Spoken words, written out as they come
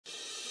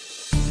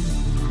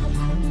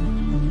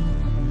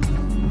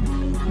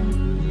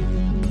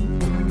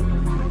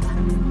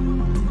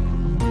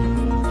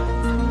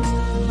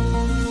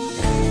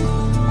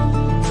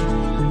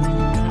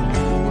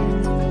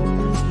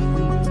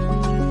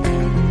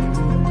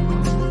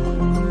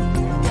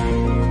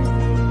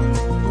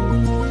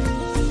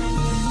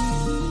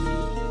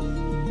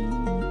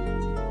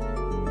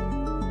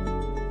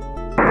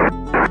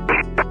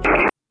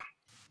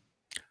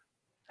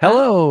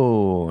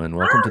Hello, and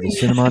welcome to the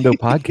Cinemondo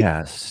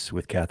podcast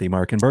with Kathy,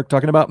 Mark, and Burk,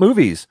 talking about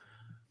movies.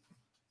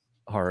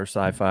 Horror,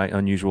 sci-fi,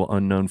 unusual,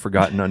 unknown,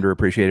 forgotten,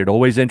 underappreciated,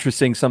 always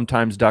interesting,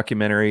 sometimes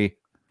documentary,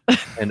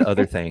 and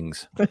other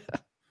things.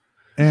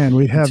 And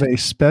we have a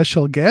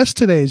special guest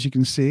today, as you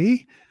can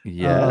see.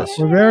 Yes.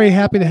 We're very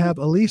happy to have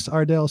Alyse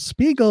Ardell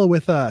Spiegel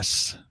with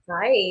us.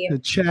 Hi. To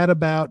chat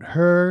about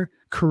her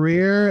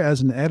career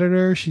as an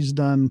editor. She's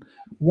done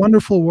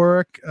wonderful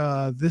work.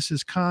 This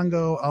is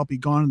Congo, I'll Be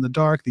Gone in the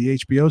Dark, the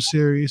HBO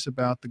series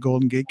about the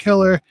Golden Gate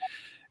Killer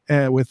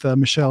with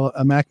Michelle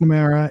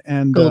McNamara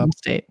and Golden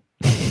State.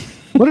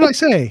 What did I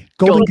say?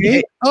 Golden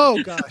Gate?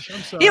 Oh gosh,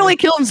 I'm sorry. He only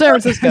killed in San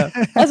Francisco.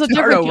 That's a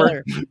different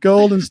killer.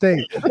 Golden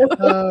State.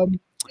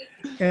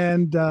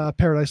 And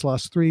Paradise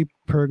Lost 3,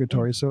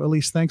 Purgatory. So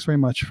Alyse, thanks very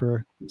much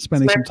for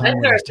spending some time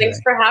with us today.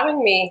 Thanks for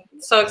having me.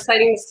 So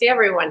exciting to see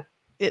everyone.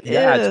 It's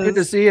good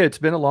to see you. It's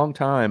been a long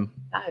time.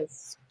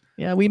 Yes.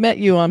 Yeah, we met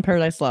you on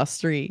Paradise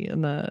Lost 3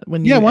 and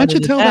when you why don't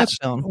you tell that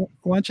film.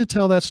 Why don't you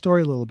tell that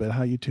story a little bit,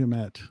 how you two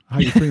met, how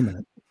you three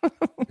met?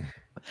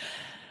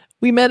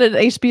 We met at the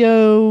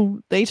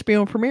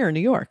HBO premiere in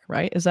New York,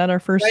 right? Is that our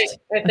first?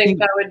 Right. I think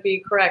that would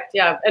be correct.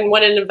 Yeah. And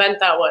what an event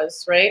that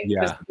was, right?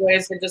 Yeah. Because the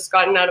boys had just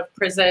gotten out of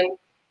prison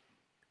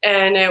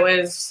and it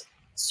was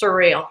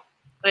surreal.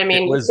 I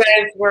mean, you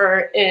guys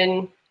were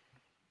in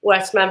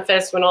West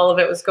Memphis when all of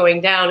it was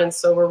going down. And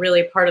so we're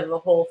really part of the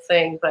whole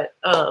thing. But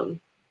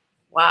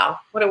wow,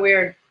 what a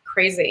weird,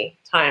 crazy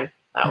time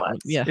that was.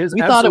 Yeah.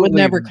 We thought it would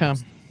never come.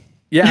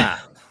 Yeah.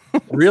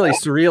 Really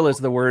surreal is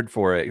the word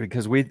for it,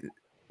 because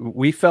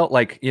we felt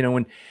like, you know,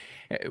 when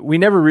we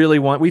never really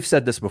we've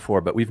said this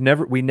before, but we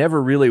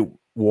never really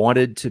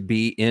wanted to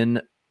be in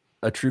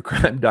a true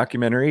crime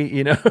documentary,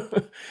 you know?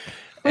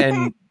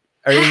 And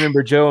I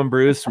remember Joe and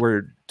Bruce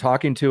were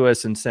talking to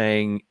us and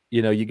saying,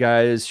 you know, you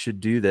guys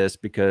should do this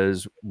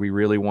because we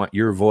really want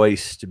your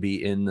voice to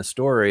be in the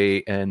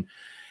story. And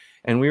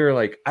we were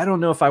like, I don't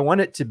know if I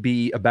want it to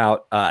be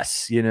about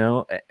us, you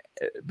know?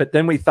 But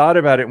then we thought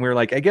about it and we were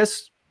like, I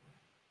guess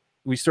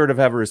we sort of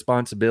have a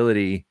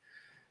responsibility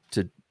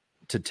to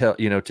tell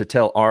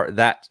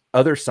that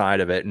other side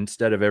of it,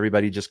 instead of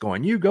everybody just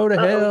going, you go to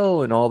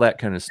hell and all that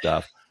kind of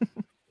stuff.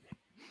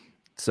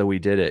 So we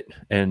did it.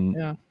 And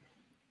yeah.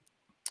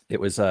 It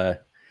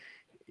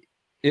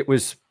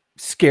was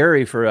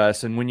scary for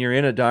us. And when you're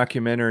in a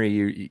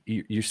documentary,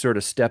 you sort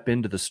of step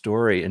into the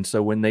story. And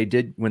so when they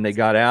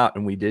got out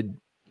and we did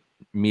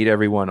meet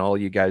everyone, all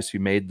you guys who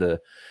made the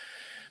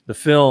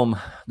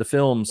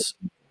films,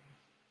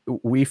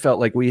 we felt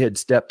like we had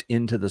stepped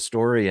into the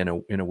story in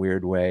a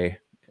weird way.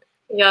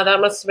 Yeah, that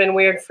must have been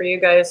weird for you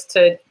guys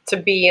to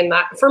be in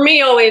that. For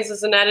me, always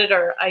as an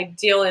editor, I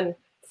deal in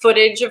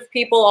footage of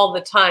people all the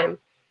time.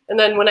 And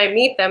then when I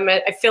meet them,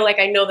 I feel like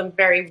I know them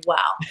very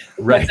well.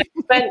 Right.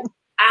 I spent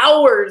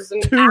hours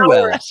and Too hours.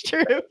 well. That's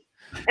true.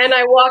 And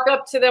I walk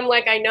up to them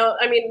like I know.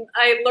 I mean,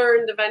 I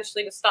learned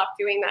eventually to stop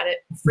doing that. It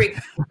freaks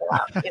people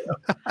out, you know.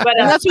 But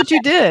and that's what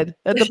you did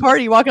at the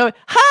party. You walk up,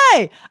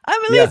 hi,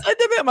 I'm Alyse.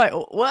 I'm like,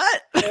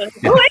 what? Who is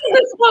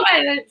this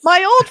woman?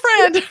 My old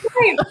friend.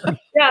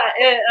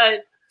 Yeah,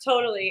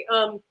 totally.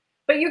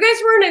 But you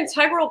guys were an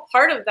integral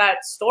part of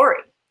that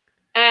story,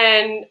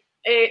 and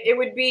it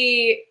would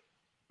be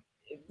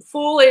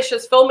foolish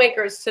as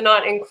filmmakers to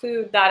not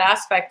include that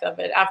aspect of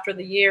it after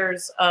the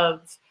years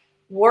of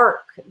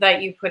work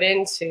that you put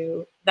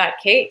into that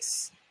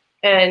case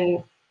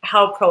and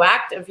how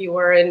proactive you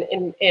were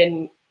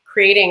in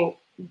creating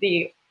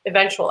the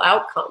eventual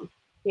outcome,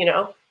 you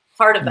know,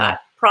 part of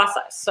that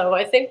process. So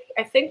I think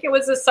it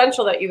was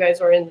essential that you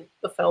guys were in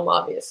the film,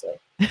 obviously.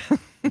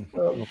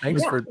 Well,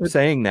 thanks for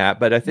saying that.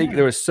 But I think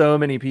there was so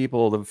many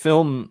people, the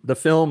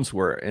films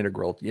were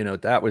integral, you know.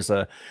 That was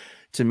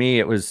to me,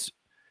 it was,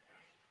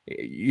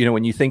 you know,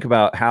 when you think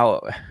about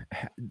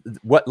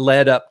what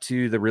led up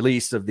to the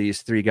release of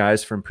these three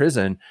guys from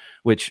prison,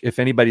 which if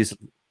anybody's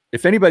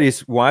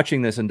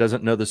watching this and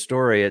doesn't know the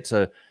story, it's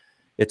a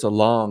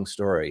long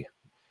story.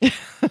 It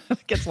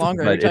gets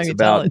longer but every time it's you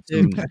tell it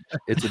too.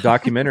 It's a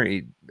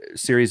documentary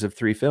series of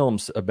 3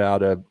 films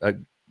about a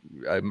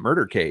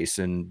murder case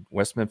in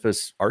West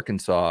Memphis,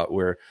 Arkansas,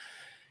 where,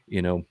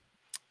 you know,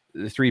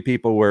 the 3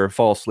 people were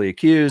falsely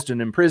accused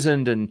and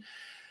imprisoned,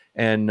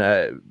 and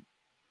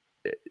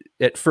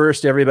at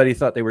first everybody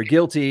thought they were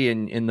guilty,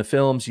 and in the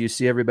films you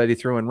see everybody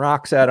throwing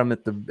rocks at them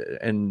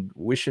and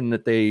wishing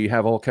that they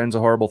have all kinds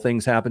of horrible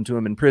things happen to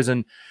them in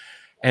prison.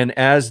 And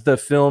as the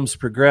films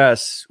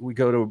progress, we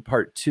go to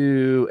part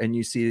 2 and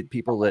you see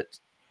people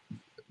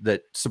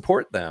that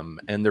support them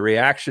and the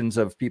reactions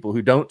of people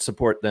who don't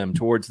support them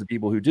towards the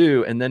people who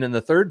do. And then in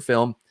the 3rd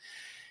film,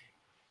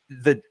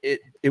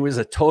 it was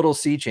a total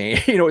sea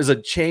change. You know, it was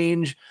a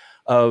change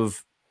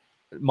of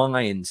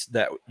minds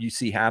that you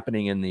see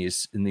happening in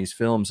these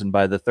films. And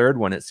by the 3rd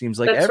one, it seems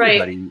like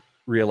everybody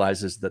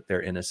realizes that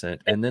they're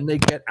innocent, and then they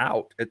get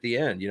out at the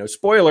end, you know,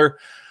 spoiler,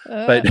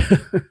 but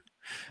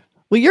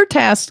well, your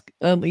task,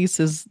 Alyse,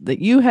 is that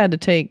you had to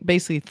take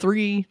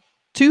basically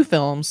 2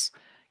 films,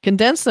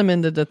 condense them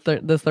into the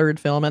 3rd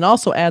film, and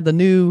also add the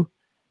new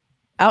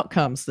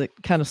outcomes that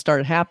kind of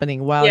started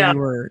happening while Yeah. you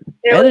were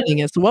editing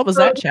it. So what was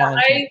that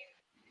challenge?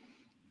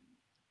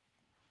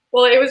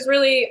 Well, it was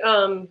really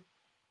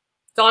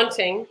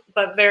daunting,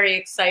 but very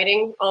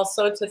exciting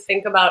also to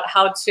think about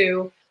how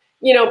to,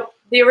 you know,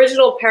 the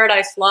original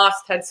Paradise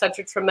Lost had such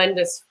a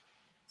tremendous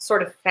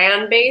sort of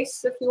fan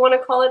base, if you want to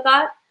call it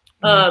that.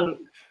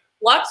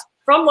 Lots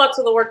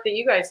of the work that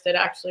you guys did,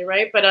 actually,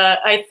 right? But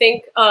I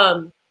think,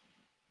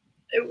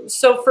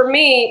 so for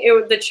me,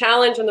 the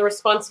challenge and the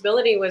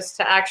responsibility was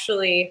to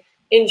actually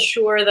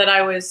ensure that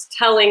I was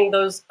telling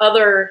those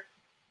other,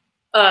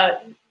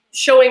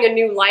 showing a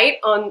new light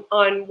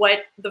on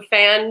what the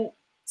fans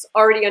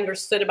already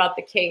understood about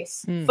the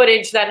case,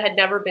 footage that had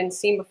never been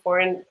seen before.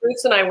 And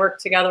Bruce and I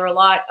worked together a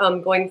lot,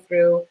 going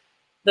through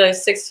the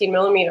 16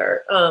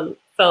 millimeter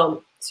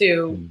film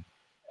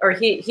or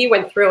he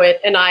went through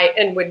it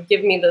and would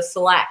give me the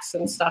selects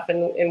and stuff,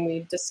 and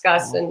we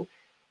discuss and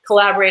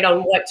collaborate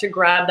on what to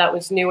grab that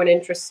was new and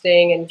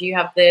interesting, and do you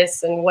have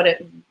this, and what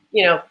it,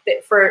 you know,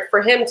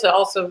 for him to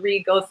also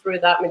go through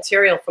that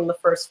material from the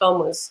first film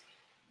was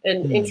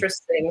an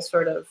interesting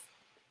sort of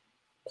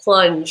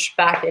plunge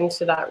back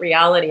into that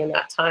reality in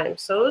that time.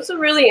 So it was a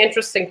really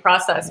interesting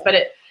process, but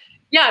it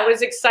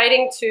was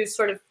exciting to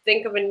sort of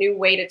think of a new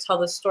way to tell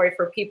the story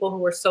for people who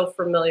were so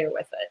familiar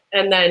with it,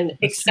 and then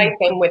excite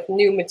them with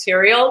new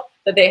material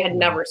that they had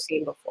never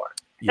seen before.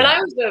 Yeah. And I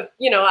was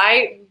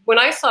when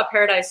I saw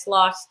Paradise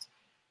Lost,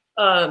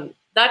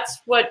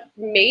 that's what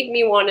made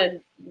me want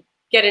to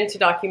get into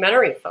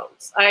documentary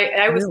films.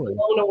 I was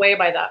blown away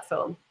by that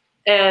film,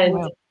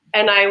 and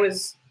I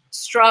was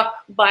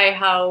struck by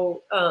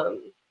how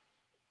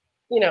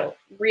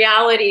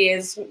reality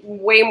is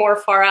way more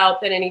far out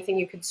than anything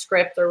you could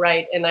script or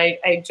write. And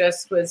I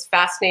just was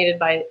fascinated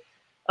by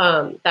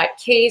that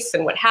case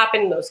and what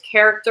happened, those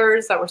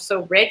characters that were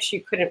so rich,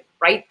 you couldn't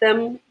write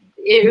them.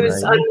 It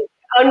was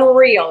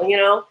unreal, you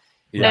know?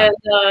 Yeah.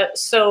 And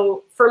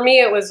so for me,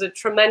 it was a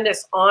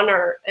tremendous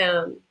honor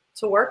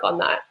to work on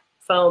that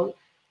film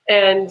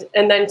and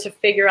then to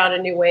figure out a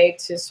new way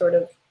to sort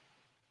of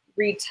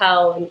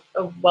retell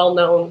a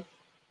well-known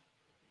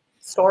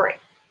story.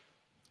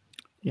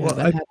 Yeah, well,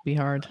 that had to be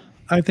hard.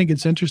 I think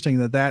it's interesting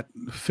that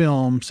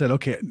film said,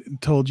 okay,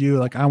 told you,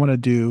 like, I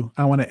want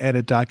to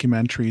edit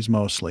documentaries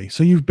mostly.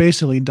 So you've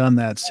basically done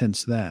that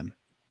since then.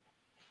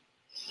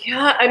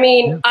 Yeah, I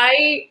mean,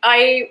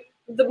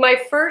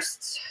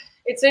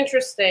 it's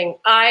interesting.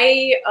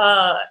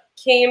 I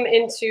came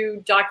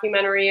into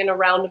documentary in a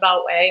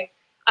roundabout way.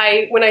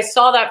 When I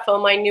saw that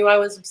film, I knew I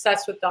was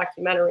obsessed with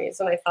documentaries,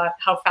 and I thought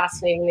how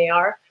fascinating they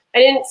are. I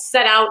didn't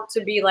set out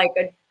to be like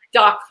a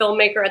doc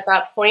filmmaker at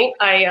that point.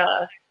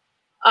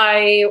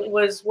 I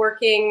was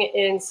working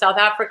in South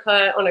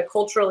Africa on a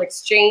cultural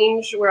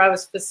exchange where I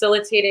was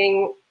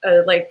facilitating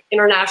like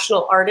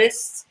international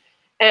artists,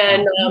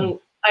 and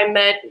I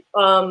met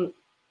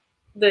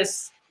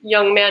this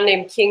young man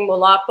named King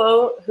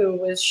Molapo who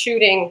was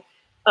shooting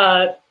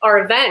our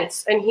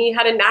events, and he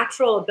had a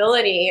natural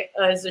ability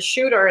as a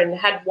shooter and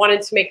had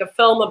wanted to make a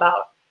film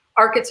about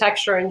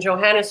architecture in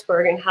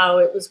Johannesburg and how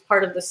it was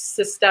part of the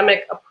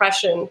systemic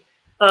oppression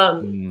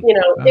in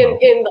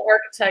the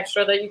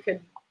architecture that you could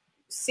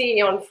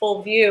see on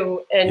full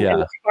view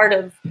and part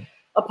of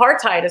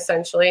apartheid,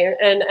 essentially.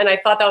 And I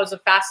thought that was a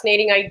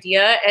fascinating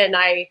idea. And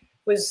I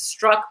was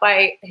struck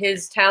by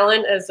his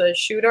talent as a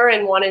shooter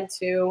and wanted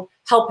to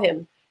help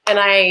him. And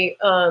I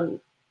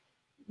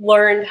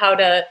learned how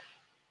to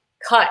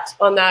cut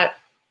on that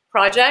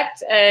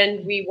project,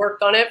 and we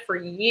worked on it for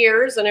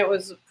years, and it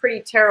was a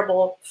pretty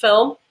terrible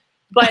film.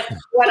 But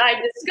what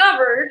I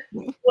discovered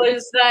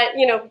was that,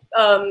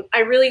 I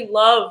really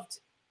loved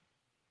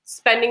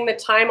spending the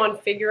time on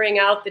figuring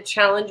out the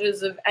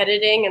challenges of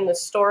editing and the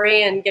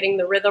story and getting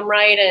the rhythm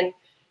right. And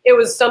it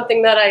was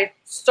something that I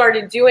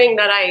started doing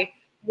that I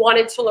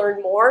wanted to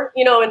learn more.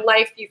 In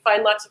life, you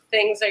find lots of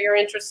things that you're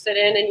interested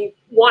in and you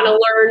want to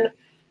learn,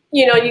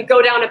 you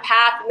go down a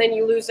path and then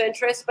you lose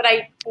interest. But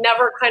I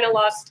never kind of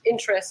lost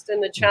interest in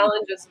the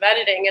challenges of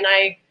editing. And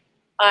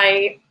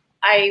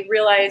I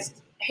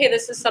realized, hey,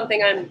 this is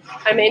something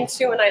I'm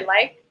into and I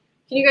like.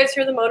 Can you guys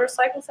hear the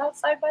motorcycles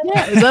outside, by the way?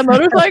 Yeah, is that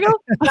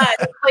motorcycle? Yeah,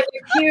 it's like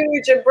a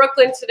huge, in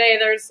Brooklyn today,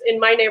 in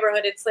my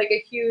neighborhood, it's like a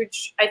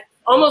huge, I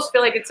almost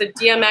feel like it's a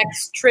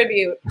DMX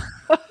tribute.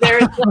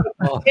 There's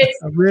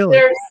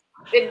really?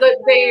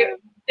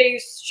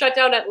 They shut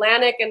down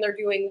Atlantic and they're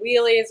doing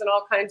wheelies and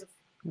all kinds of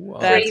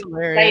That's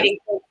hilarious.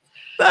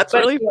 That's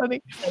really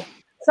funny.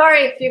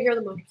 Sorry if you hear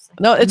the motorcycle.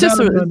 No, it's just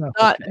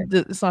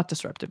it's not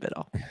disruptive at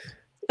all.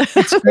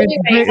 It's great,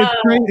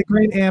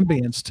 great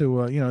ambience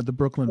to the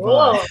Brooklyn vibe.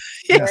 Whoa,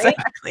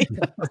 exactly.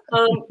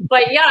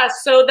 But yeah,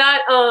 so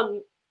that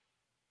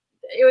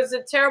it was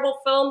a terrible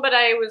film, but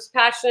I was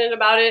passionate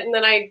about it, and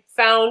then I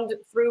found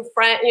through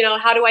friend,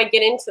 how do I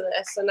get into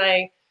this? And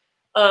I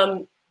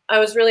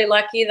was really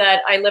lucky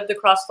that I lived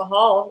across the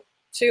hall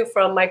too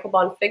from Michael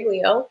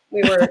Bonfiglio.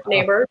 We were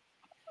neighbors,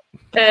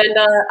 and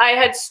I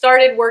had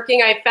started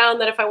working. I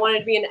found that if I wanted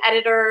to be an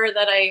editor,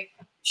 that I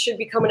should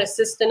become an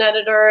assistant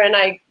editor, and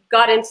I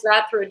got into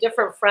that through a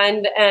different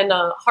friend, and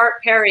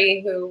Hart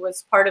Perry, who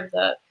was part of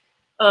the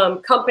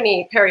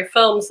company Perry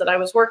Films that I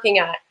was working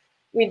at.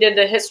 We did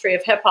the history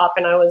of hip hop,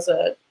 and I was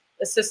a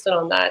assistant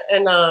on that.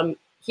 And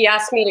he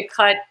asked me to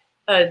cut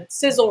a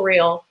sizzle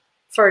reel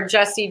for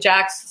Jesse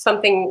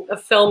Jackson, a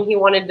film he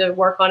wanted to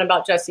work on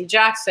about Jesse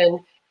Jackson.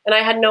 And I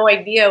had no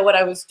idea what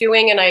I was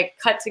doing. And I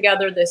cut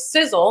together this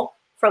sizzle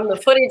from the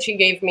footage he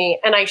gave me.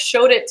 And I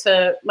showed it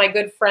to my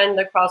good friend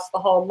across the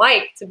hall,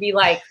 Mike, to be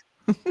like,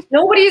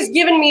 nobody's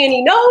given me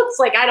any notes.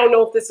 Like, I don't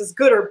know if this is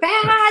good or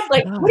bad.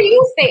 Like, what do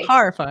you think?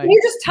 Horrifying. Can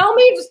you just tell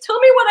me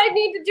what I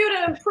need to do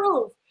to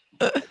improve?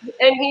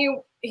 And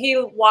he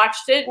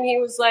watched it and he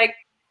was like,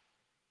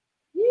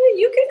 yeah,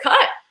 you can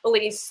cut,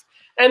 Alyse.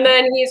 And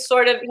then he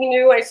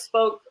knew I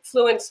spoke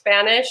fluent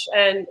Spanish,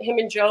 and him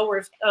and Joe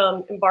were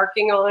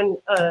embarking on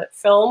a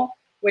film,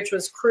 which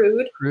was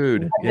Crude.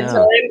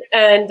 Yeah.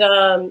 And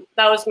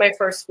that was my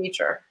first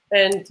feature.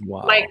 And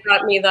wow. Mike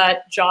got me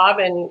that job,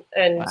 and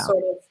wow.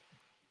 sort of,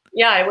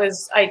 yeah,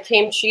 I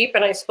came cheap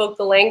and I spoke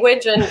the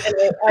language, and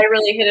I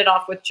really hit it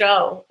off with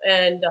Joe.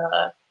 And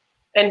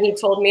he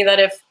told me that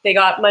if they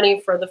got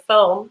money for the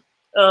film,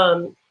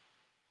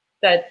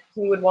 that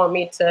he would want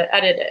me to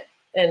edit it,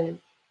 and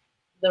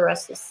the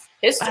rest is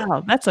history.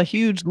 Wow, that's a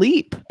huge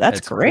leap.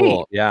 That's great.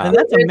 Cool. Yeah, and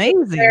that's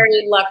amazing.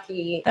 Very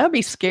lucky. That'd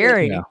be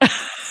scary. Yeah.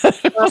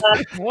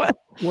 What?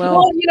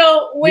 Well,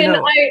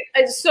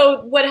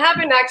 so what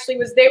happened actually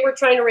was they were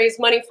trying to raise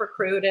money for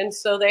Crude, and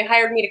so they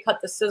hired me to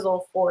cut the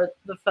sizzle for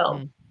the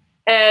film.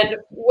 And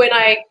when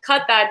I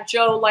cut that,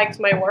 Joe liked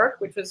my work,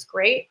 which was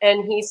great,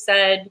 and he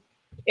said,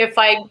 if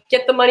I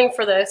get the money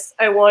for this,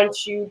 I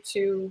want you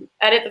to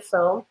edit the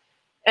film.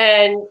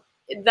 And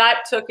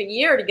that took a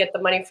year to get the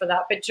money for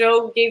that. But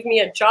Joe gave me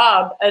a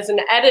job as an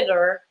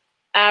editor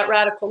at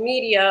Radical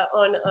Media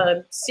on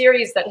a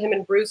series that him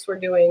and Bruce were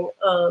doing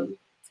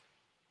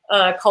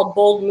called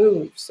Bold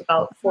Moves,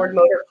 about Ford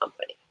Motor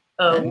Company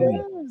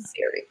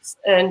series.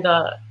 And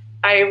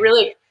I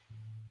really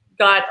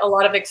got a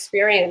lot of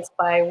experience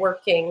by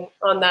working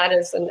on that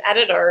as an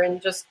editor.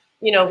 And just,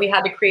 we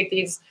had to create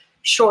these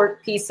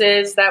short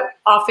pieces that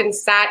often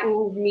sat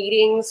in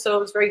meetings. So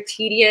it was very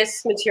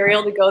tedious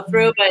material to go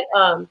through,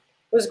 but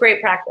it was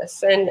great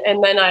practice. And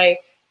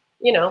then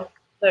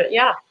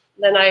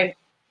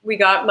we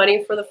got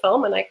money for the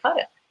film and I cut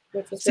it.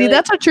 Which was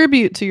that's a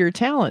tribute to your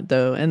talent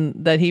though. And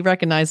that he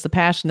recognized the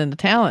passion and the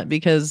talent,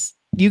 because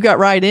you got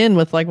right in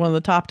with like one of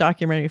the top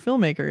documentary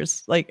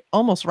filmmakers, like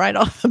almost right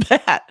off the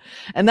bat.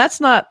 And that's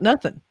not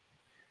nothing.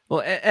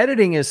 Well,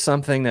 editing is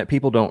something that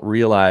people don't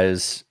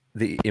realize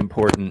the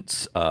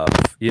importance of.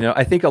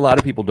 I think a lot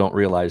of people don't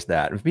realize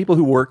that. People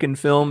who work in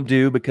film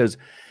do, because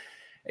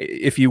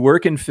if you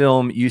work in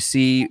film, you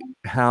see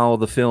how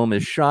the film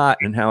is shot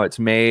and how it's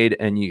made.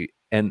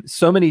 And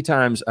so many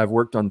times I've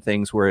worked on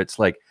things where it's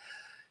like,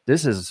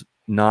 this is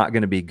not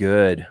going to be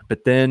good.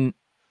 But then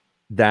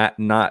that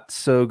not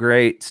so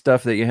great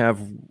stuff that you have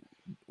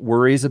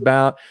worries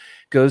about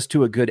goes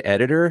to a good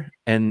editor.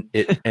 And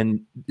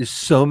there's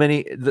so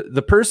many,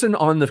 the person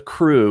on the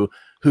crew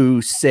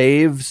who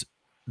saves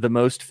the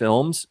most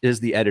films is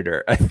the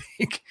editor. I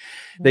think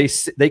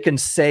they can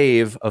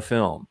save a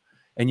film,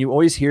 and you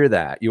always hear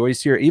that. You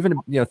always hear, even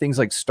things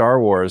like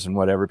Star Wars and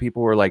whatever.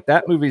 People were like,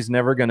 "That movie's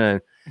never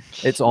gonna.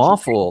 It's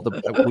awful.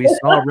 We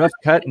saw a rough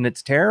cut and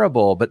it's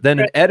terrible." But then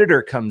an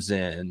editor comes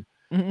in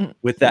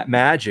with that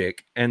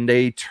magic, and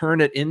they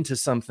turn it into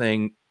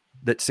something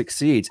that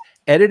succeeds.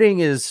 Editing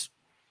is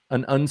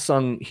an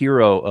unsung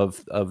hero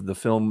of the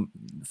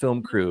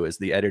film crew, is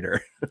the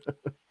editor.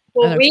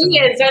 Well, we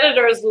as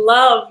editors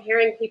love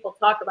hearing people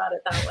talk about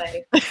it that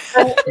way.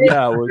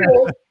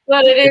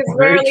 But it is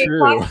rarely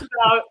talked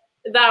about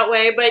that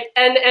way. But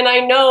and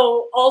I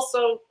know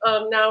also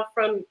now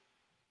from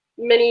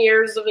many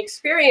years of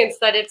experience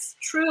that it's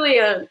truly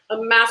a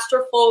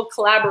masterful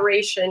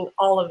collaboration,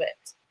 all of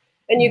it.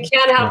 And you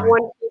can't have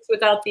one piece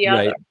without the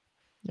other. Yeah.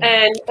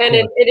 And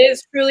it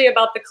is truly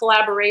about the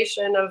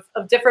collaboration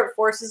of different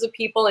forces of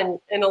people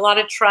and a lot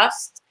of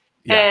trust.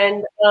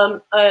 Yeah.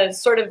 And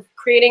sort of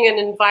creating an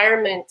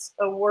environment,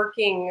 a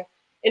working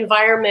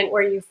environment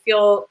where you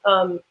feel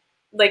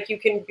like you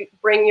can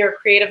bring your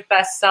creative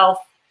best self,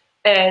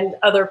 and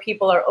other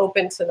people are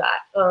open to that.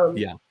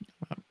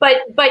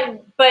 But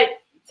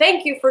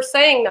thank you for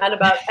saying that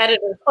about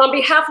editors on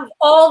behalf of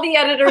all the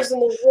editors in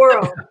the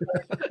world.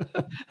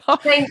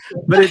 Thank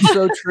you. But it's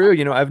so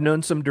true. I've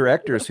known some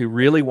directors who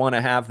really want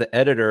to have the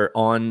editor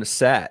on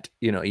set,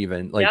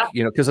 even like,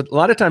 because a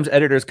lot of times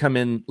editors come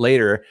in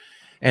later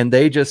and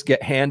they just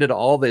get handed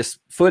all this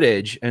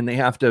footage and they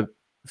have to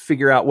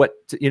figure out what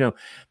to,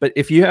 but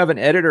if you have an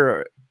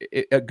editor,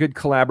 a good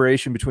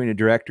collaboration between a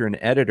director and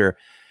editor,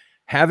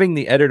 having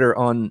the editor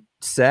on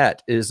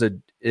set is a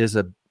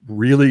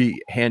really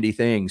handy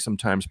thing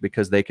sometimes,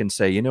 because they can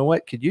say, you know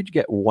what, could you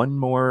get one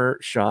more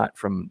shot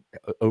from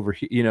over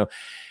here,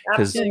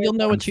 because you'll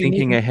know what you're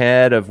thinking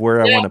ahead of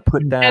where I want to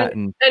put that,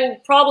 and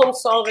problem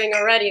solving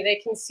already. They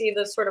can see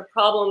the sort of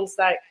problems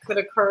that could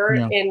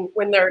occur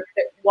when they're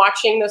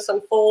watching this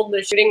unfold,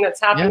 the shooting that's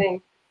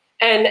happening,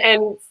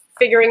 and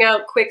figuring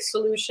out quick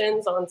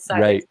solutions on set.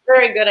 Right. It's a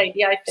very good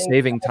idea, I think.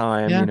 Saving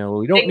time. Yeah. You know,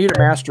 we don't need a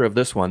master of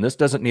this one. This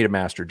doesn't need a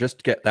master.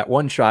 Just get that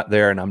one shot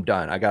there and I'm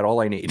done. I got all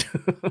I need.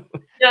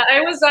 Yeah, I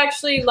was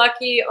actually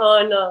lucky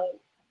on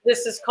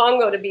This Is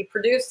Congo to be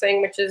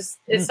producing, which is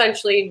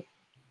essentially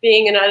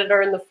being an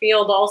editor in the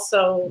field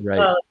also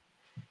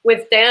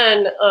with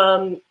Dan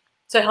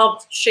to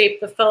help shape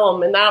the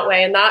film in that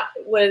way. And that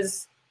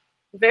was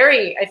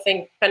very, I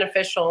think,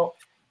 beneficial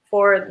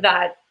for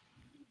that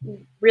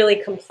really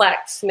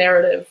complex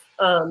narrative.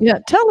 Yeah,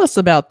 tell us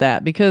about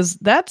that, because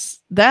that's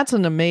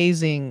an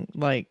amazing,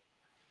 like,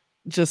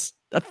 just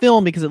a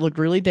film, because it looked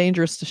really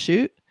dangerous to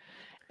shoot,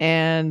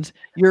 and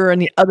you're on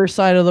the other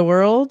side of the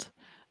world,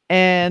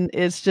 and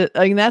it's just,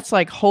 I mean, that's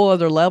like whole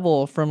other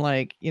level from,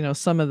 like, you know,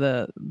 some of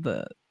the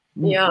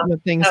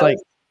things like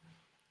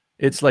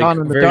it's like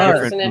very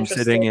different from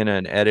sitting in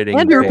an editing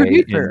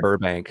bay in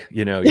Burbank.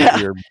 You know,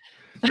 you're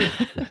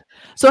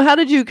So how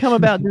did you come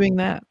about doing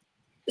that?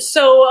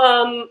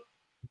 So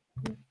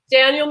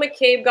Daniel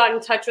McCabe got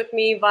in touch with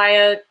me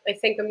via, I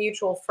think, a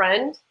mutual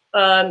friend,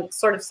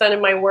 sort of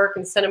sending my work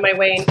and sending my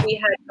way. And he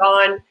had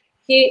gone,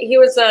 he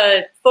was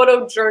a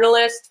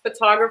photojournalist,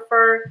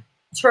 photographer,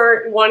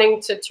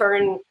 wanting to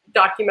turn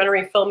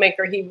documentary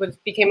filmmaker. He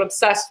became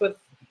obsessed with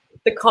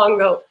the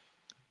Congo.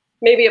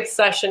 Maybe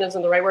obsession isn't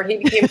the right word. He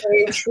became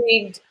very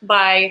intrigued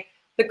by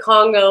the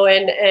Congo,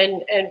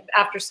 and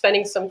after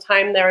spending some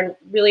time there, and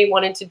really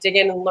wanted to dig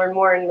in and learn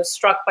more, and was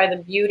struck by the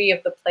beauty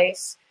of the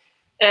place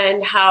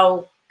and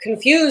how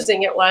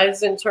confusing it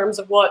was in terms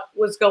of what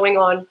was going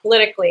on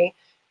politically.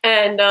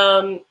 And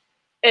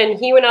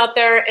he went out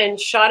there and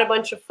shot a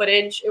bunch of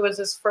footage. It was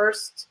his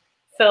first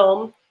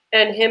film,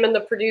 and him and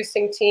the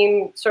producing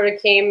team sort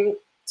of came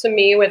to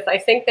me with, I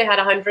think they had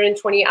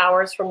 120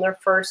 hours from their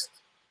first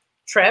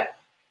trip,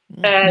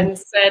 and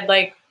said,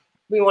 like,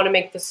 we want to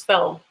make this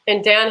film.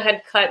 And Dan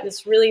had cut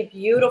this really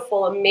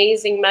beautiful,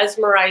 amazing,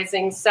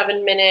 mesmerizing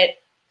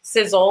 7-minute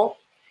sizzle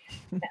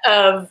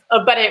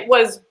but it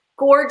was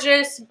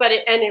gorgeous,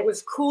 and it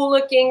was cool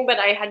looking, but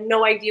I had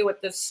no idea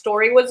what this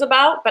story was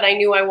about, but I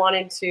knew I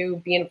wanted to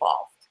be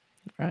involved.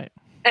 Right.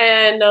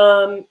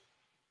 And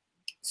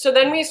so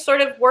then we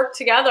sort of worked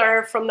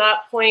together from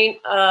that point.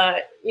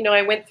 You know,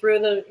 I went through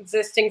the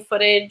existing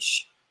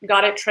footage,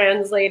 got it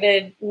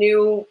translated,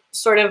 knew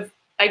sort of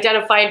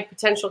identified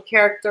potential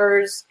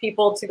characters,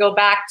 people to go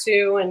back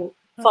to and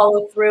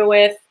follow through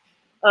with.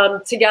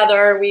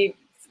 Together, we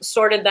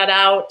sorted that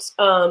out.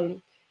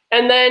 And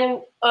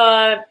then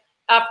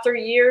after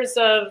years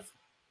of,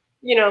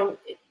 you know,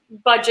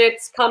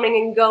 budgets coming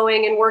and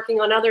going and working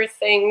on other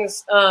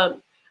things, I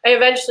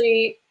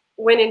eventually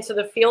went into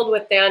the field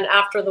with Dan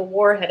after the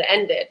war had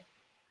ended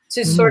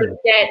to sort of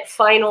get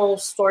final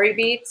story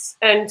beats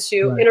and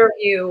to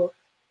interview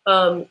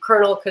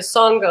Colonel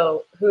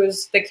Kasongo,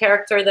 who's the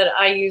character that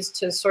I used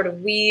to sort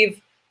of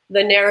weave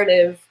the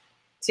narrative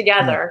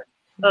together,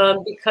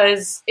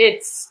 because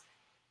it's,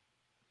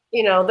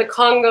 you know, the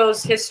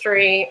Congo's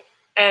history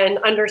and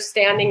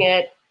understanding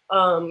it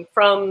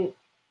from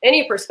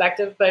any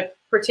perspective, but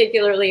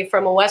particularly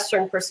from a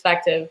Western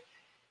perspective,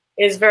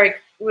 was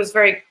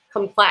very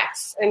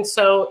complex. And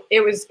so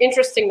it was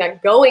interesting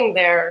that going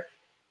there,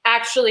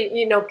 actually,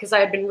 you know, because I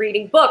had been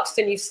reading books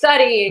and you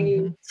study and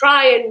you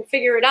try and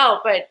figure it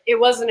out, but it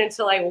wasn't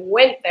until I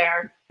went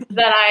there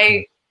that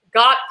I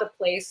got the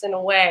place in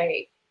a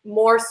way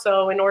more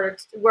so in order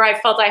to, where I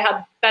felt I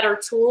had better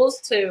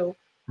tools to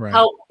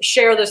help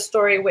share the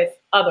story with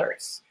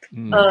others,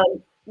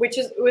 which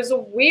was a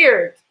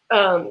weird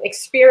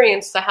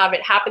experience to have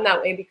it happen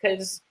that way,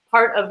 because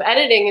part of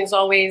editing is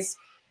always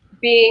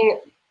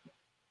being,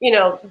 you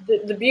know,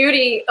 the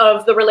beauty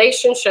of the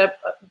relationship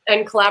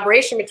and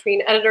collaboration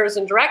between editors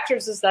and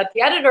directors is that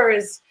the editor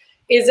is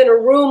in a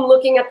room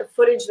looking at the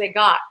footage they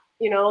got.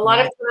 You know, a lot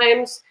of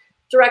times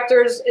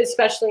directors,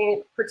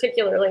 especially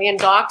particularly in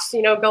docs,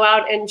 you know, go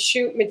out and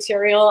shoot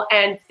material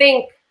and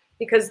think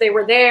because they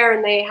were there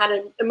and they had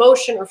an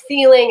emotion or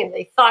feeling and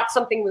they thought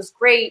something was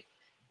great,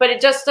 but it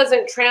just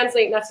doesn't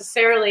translate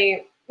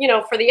necessarily, you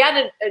know, for the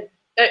edit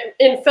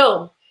in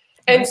film.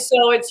 And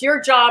so it's your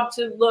job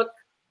to look,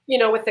 you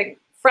know, with a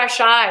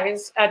fresh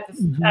eyes at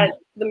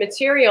the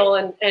material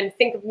and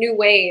think of new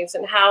ways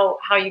and how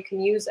you can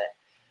use it,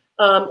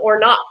 or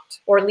not,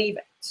 or leave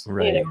it,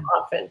 you know,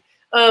 often.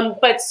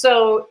 But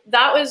so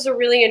that was a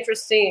really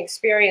interesting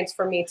experience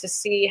for me to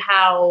see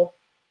how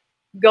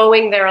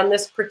going there on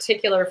this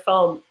particular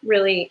film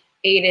really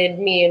aided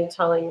me in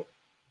telling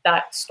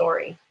that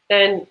story.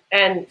 And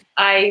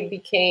I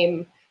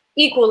became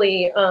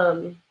equally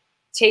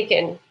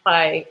taken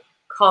by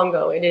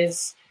Congo. It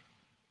is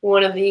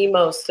one of the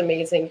most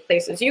amazing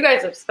places. You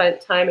guys have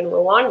spent time in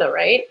Rwanda,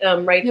 right? Yeah,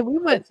 we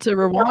went to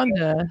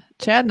Rwanda.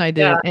 Chad and I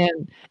did,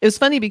 and it was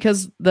funny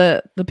because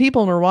the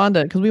people in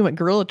Rwanda, because we went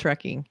gorilla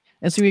trekking,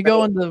 and so we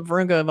go into the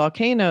Virunga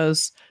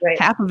volcanoes.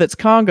 Half of it's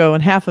Congo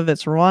and half of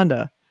it's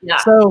Rwanda. Yeah.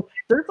 So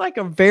there's like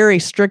a very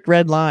strict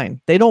red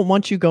line. They don't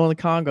want you going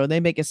to Congo. They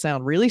make it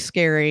sound really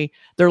scary.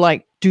 They're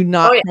like, do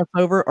not cross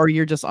over, or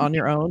you're just on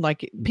your own.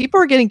 Like,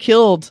 people are getting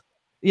killed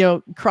you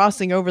know,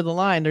 crossing over the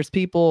line. There's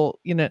people,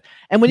 you know,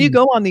 and when you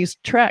go on these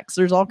treks,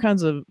 there's all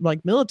kinds of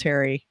like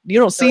military. You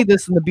don't see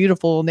this in the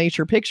beautiful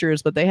nature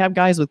pictures, but they have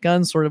guys with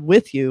guns sort of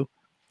with you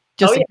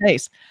just in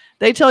case.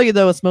 They tell you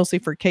though it's mostly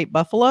for Cape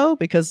Buffalo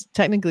because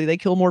technically they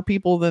kill more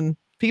people than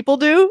people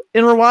do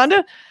in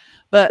Rwanda.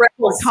 But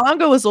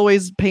Congo is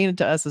always painted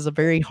to us as a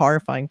very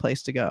horrifying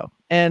place to go.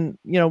 And,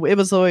 you know, it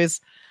was always,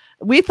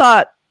 we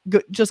thought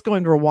just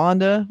going to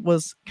Rwanda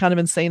was kind of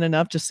insane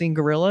enough, just seeing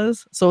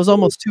gorillas. So it was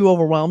almost too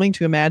overwhelming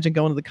to imagine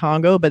going to the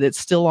Congo, but it's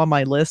still on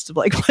my list of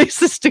like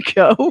places to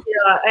go.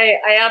 Yeah,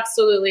 I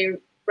absolutely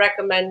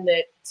recommend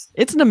it.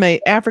 It's an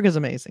amazing, Africa's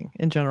amazing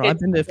in general. I've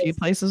been to a few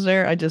places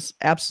there. I just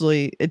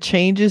absolutely, it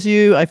changes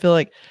you. I feel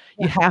like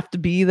you have to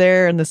be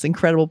there in this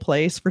incredible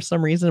place for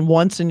some reason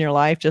once in your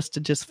life just to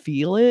just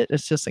feel it.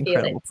 It's just an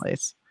incredible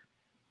place.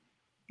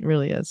 It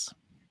really is.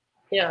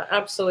 Yeah,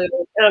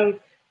 absolutely.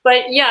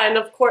 But yeah, and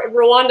of course,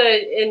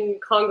 Rwanda and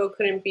Congo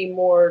couldn't be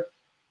more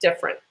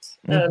different,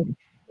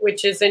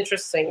 which is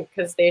interesting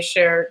because they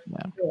share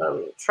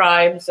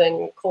tribes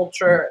and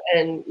culture,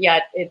 and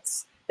yet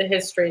the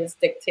history is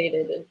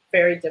dictated a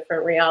very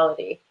different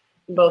reality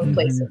in both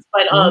places.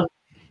 But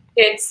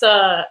it's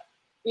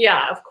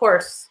yeah, of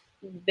course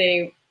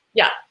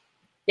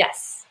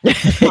yes.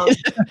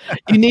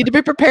 You need to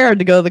be prepared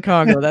to go to the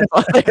Congo. That's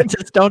all.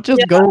 Just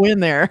don't go in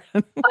there.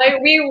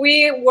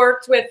 We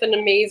worked with an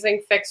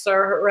amazing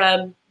fixer,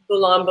 Reb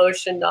Bulambo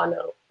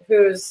Shindano,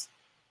 who's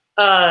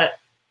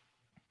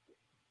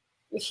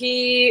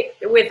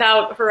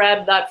without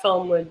Hareb, that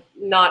film would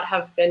not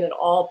have been at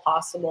all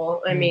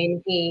possible. I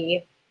mean,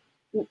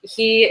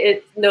 he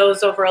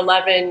knows over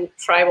 11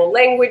 tribal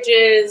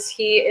languages.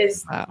 He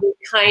is the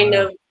kind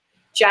of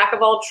jack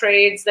of all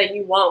trades that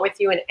you want with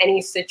you in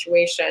any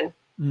situation.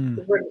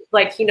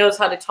 Like, he knows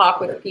how to talk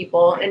with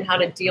people and how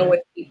to deal with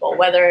people,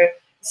 whether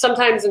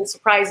sometimes in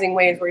surprising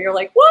ways where you're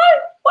like,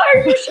 what? Why are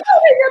you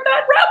shouting at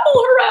that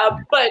rebel,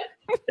 Hareb? But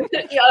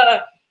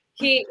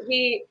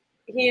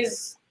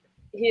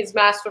he's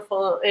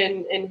masterful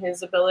in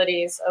his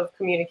abilities of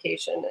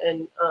communication,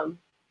 and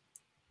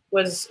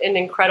was an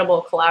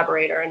incredible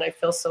collaborator. And I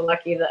feel so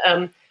lucky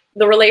that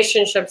the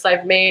relationships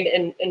I've made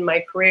in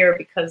my career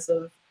because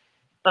of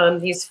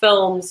these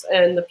films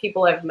and the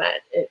people I've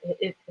met,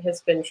 it has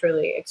been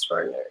truly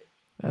extraordinary.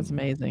 That's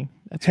amazing.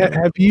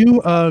 Have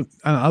you on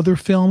other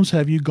films,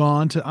 have you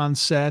gone to on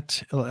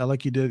set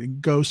like you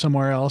did, go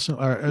somewhere else,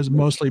 or has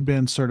mostly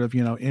been sort of,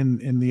 you know,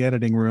 in the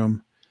editing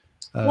room?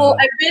 Well,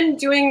 I've been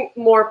doing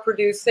more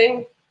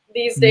producing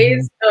these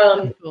days.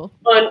 Cool.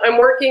 I'm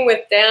working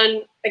with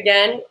Dan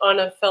again on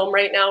a film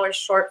right now, a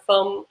short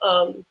film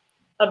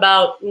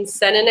about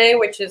Nsenene,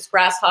 which is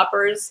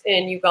grasshoppers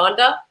in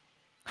Uganda.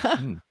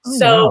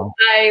 So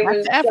I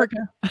was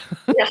Africa.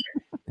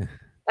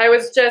 I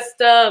was just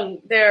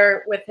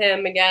there with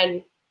him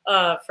again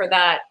for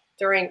that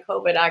during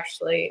COVID.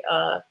 Actually,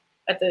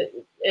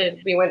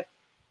 we went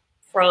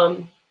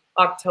from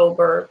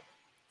October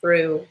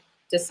through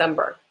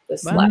December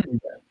this last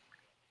year,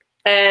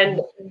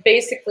 and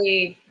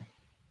basically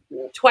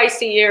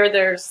twice a year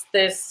there's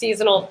this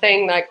seasonal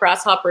thing that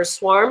grasshoppers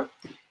swarm,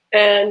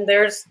 and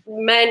there's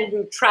men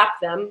who trap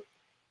them,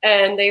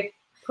 and they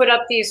put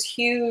up these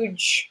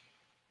huge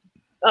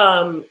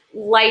UV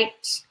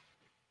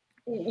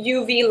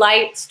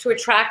lights to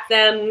attract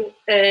them,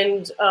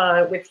 and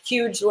with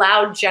huge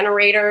loud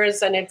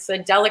generators, and it's a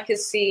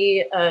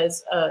delicacy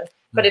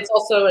but it's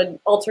also an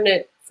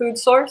alternate food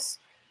source,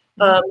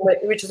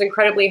 which is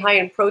incredibly high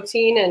in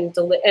protein and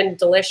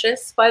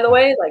delicious, by the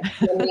way, like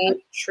a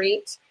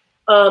treat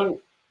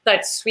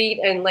that's sweet,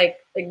 and like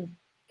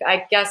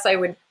I guess I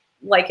would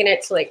liken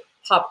it to like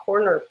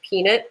popcorn or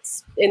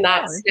peanuts in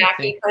that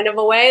snacky kind of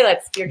a way.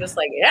 You're just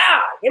like, yeah,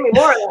 give me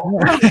more of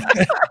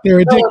that.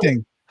 They're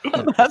addicting.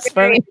 That's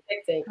funny.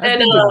 Addicting. I've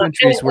been to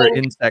countries where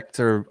insects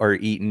are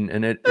eaten,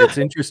 and it's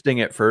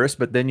interesting at first,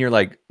 but then you're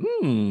like,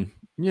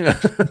 yeah.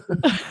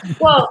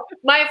 Well,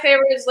 my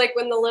favorite is like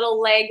when the little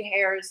leg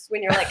hairs,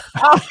 when you're like,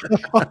 oh,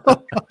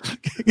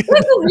 this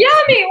is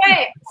yummy.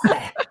 Wait,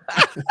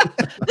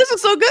 this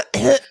is so good.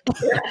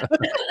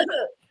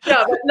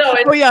 No, but no.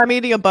 Oh yeah, I'm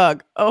eating a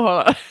bug. Oh,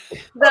 hold on.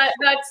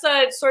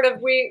 That's sort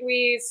of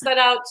we set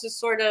out to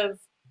sort of.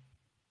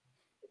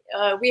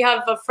 We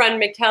have a friend,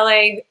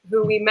 Michele,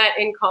 who we met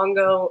in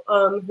Congo,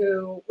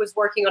 who was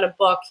working on a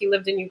book. He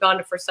lived in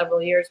Uganda for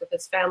several years with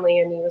his family,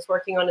 and he was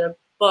working on a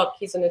book.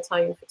 He's an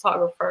Italian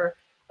photographer,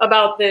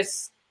 about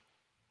this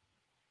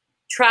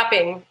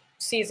trapping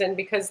season,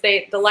 because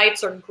the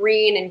lights are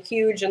green and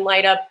huge and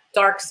light up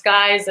dark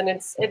skies, and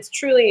it's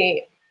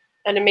truly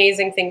an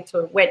amazing thing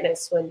to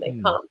witness when they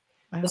come.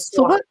 Wow.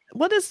 So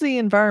what is the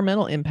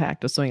environmental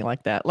impact of something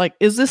like that? Like,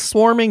 is this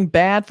swarming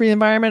bad for the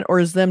environment, or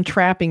is them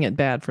trapping it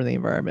bad for the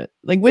environment?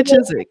 Like, which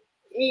is it?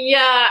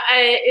 Yeah,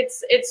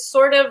 it's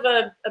sort of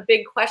a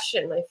big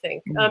question, I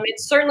think.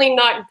 It's certainly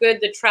not good,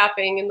 the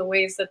trapping and the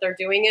ways that they're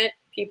doing it.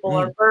 People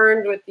are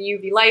burned with the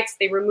UV lights.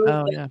 They remove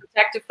the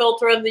protective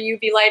filter of the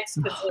UV lights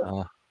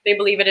because they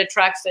believe it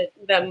attracts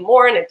them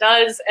more, and it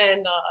does.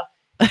 And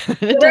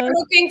They're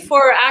looking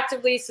for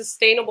actively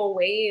sustainable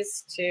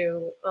ways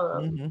to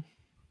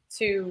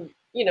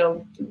you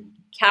know,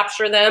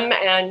 capture them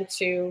and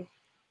to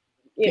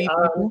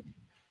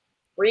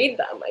breed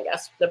them, I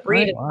guess. The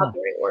breed is not the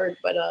right word,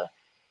 but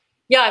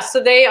yeah,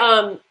 so they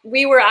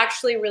we were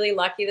actually really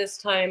lucky this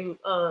time.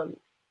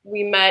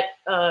 We met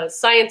a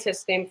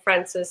scientist named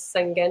Francis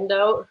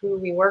Sangendo, who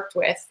we worked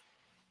with,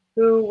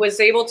 who was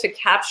able to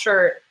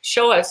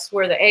show us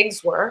where the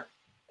eggs were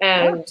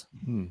and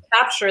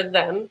capture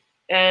them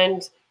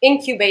and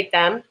incubate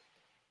them.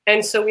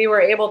 And so we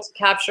were able to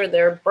capture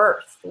their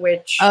birth,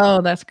 which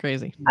that's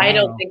crazy. I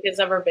don't think has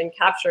ever been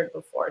captured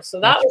before. So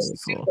that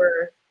was really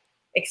super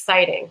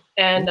exciting.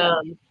 And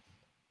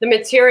the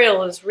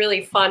material is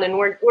really fun. And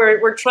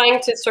we're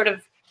trying to sort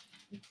of,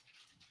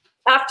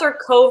 after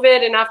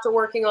COVID and after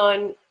working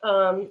on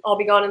I'll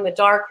Be Gone in the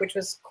Dark, which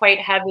was quite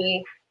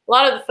heavy. A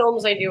lot of the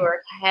films I do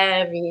are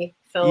heavy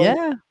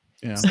films.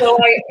 Yeah. So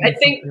I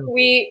think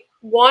we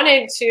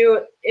wanted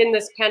to, in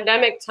this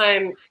pandemic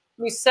time,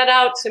 we set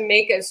out to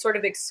make a sort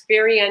of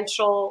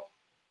experiential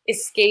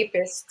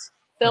escapist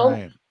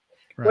film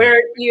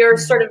where you're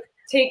sort of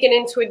taken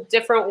into a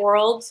different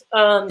world.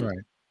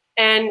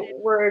 And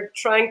we're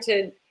trying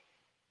to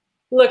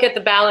look at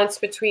the balance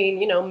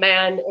between, you know,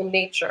 man and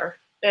nature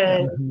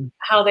and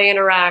how they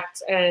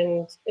interact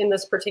and in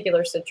this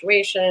particular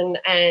situation.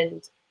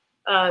 And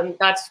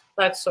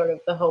that's sort of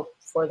the hope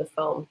for the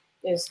film,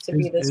 is to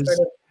be this sort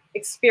of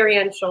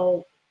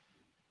experiential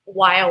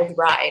wild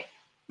ride.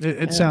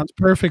 It sounds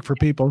perfect for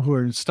people who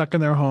are stuck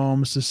in their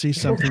homes to see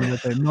something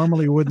that they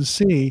normally wouldn't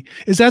see.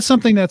 Is that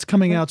something that's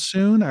coming out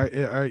soon?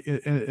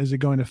 Is it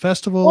going to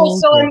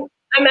festivals? Well, so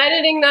I'm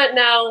editing that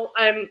now.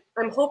 I'm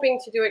hoping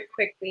to do it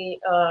quickly,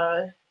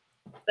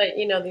 but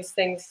you know, these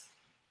things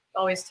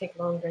always take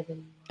longer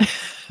than.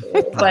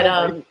 But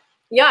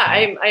yeah,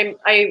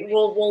 I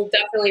will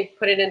definitely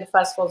put it into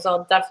festivals.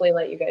 I'll definitely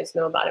let you guys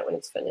know about it when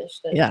it's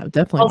finished. And yeah,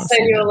 definitely. I'll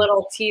send you a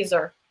little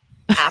teaser.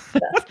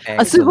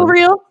 A sizzle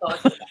reel.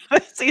 I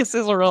see a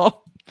sizzle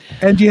reel.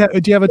 And do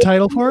you have a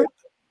title for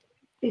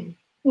it?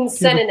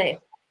 Insanene.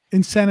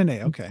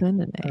 Insanene. Okay.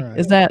 Right.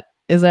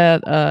 Is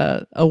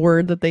that a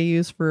word that they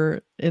use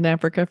in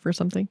Africa for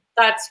something?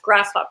 That's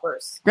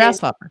grasshoppers.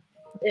 Grasshopper.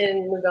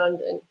 In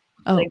Ugandan.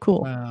 Oh,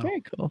 cool. Wow.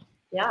 Very cool.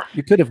 Yeah.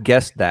 You could have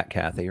guessed that,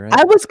 Kathy, right?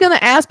 I was going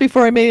to ask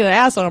before I made an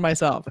ass out of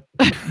myself.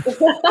 I'll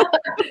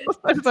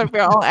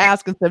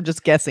ask instead of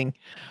just guessing.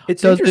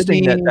 It's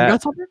interesting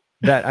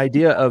that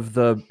idea of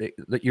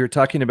that you're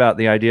talking about,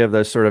 the idea of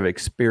the sort of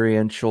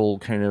experiential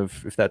kind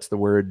of, if that's the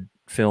word,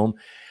 film.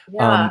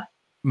 Yeah.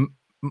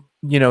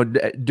 You know,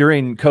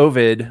 during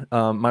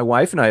COVID, my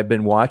wife and I have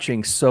been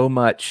watching so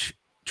much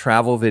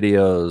travel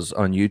videos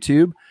on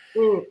YouTube.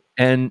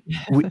 And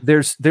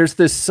there's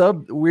this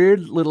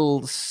weird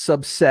little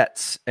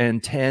subsets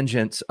and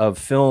tangents of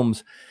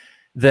films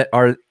that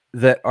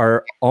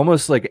are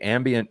almost like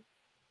ambient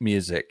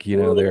music. You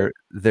know,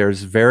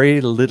 there's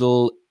very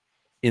little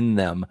in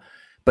them,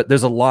 but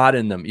there's a lot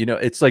in them. You know,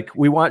 it's like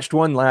we watched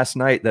one last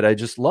night that I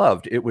just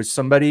loved. It was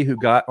somebody who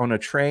got on a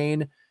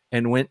train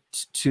and went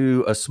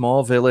to a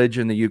small village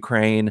in the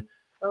Ukraine,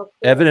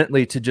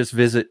 evidently to just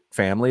visit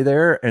family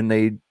there, and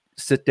they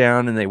sit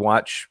down and they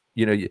watch.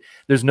 You know,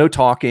 there's no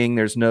talking,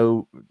 there's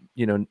no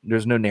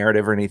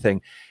narrative or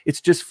anything. It's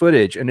just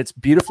footage, and it's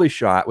beautifully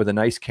shot with a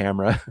nice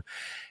camera,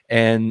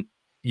 and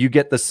you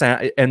get the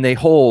sound, and they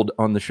hold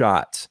on the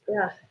shots.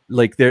 Yeah.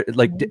 Like they're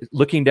like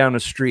looking down a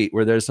street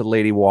where there's a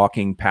lady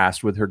walking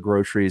past with her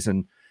groceries,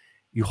 and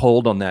you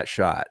hold on that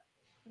shot,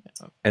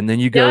 and then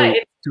you go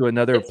to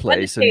another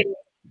place, and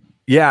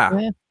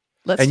and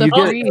you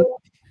get.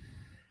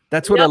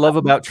 That's what I love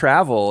about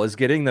travel, is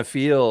getting the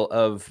feel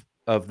of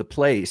the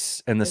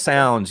place and the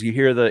sounds. You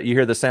hear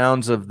the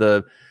sounds of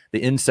the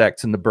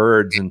insects and the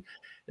birds, and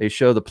they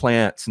show the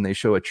plants, and they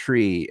show a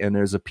tree, and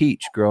there's a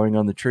peach growing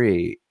on the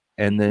tree,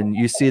 and then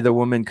you see the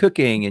woman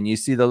cooking, and you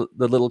see the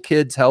little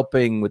kids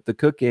helping with the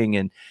cooking,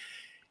 and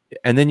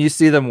then you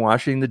see them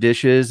washing the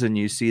dishes, and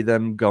you see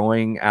them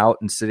going out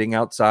and sitting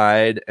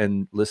outside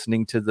and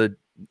listening to the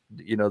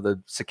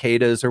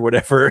cicadas or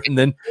whatever, and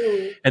then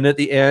and at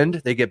the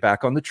end they get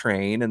back on the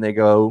train and they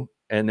go,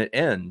 and it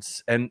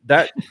ends. And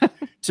that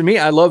to me,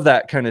 I love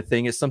that kind of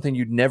thing. It's something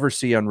you'd never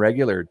see on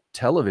regular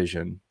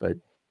television. But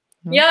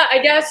yeah, I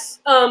guess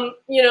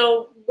you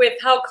know, with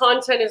how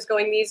content is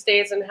going these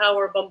days and how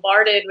we're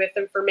bombarded with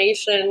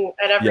information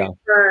at every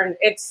turn,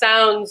 it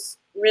sounds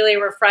really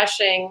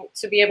refreshing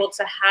to be able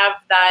to have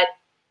that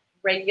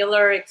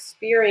regular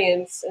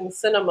experience in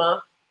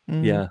cinema.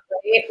 Yeah.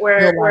 Right?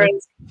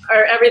 Whereas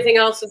everything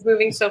else is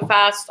moving so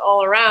fast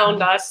all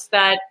around us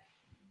that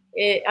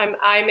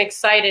I'm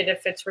excited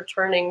if it's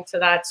returning to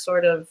that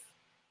sort of,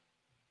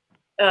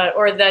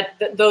 or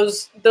that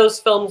those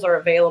films are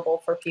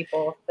available for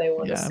people if they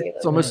want to see them.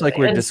 It's almost like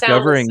we're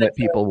discovering that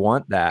people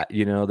want that,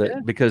 you know,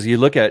 that because you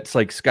look at it's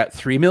like it's got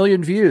 3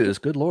 million views.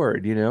 Good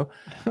Lord, you know,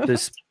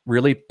 this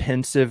really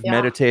pensive,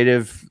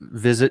 meditative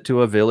visit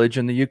to a village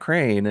in the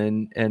Ukraine,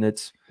 and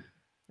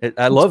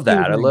I love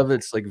that. I love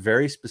it's like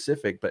very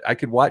specific, but I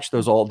could watch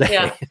those all day.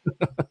 Yeah.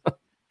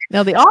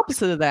 Now, the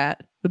opposite of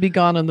that would be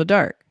Gone in the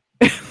Dark.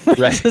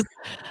 Right.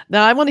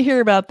 Now, I want to hear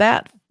about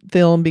that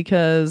film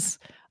because.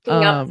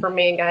 Up for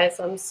me, guys.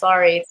 I'm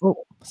sorry. Oh,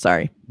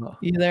 sorry.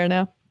 You there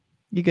now?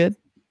 You good?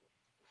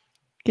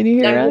 Can you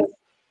hear us?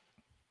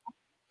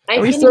 I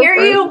can hear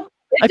you.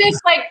 It Okay.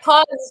 just like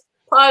paused.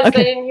 Okay. I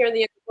didn't hear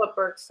the what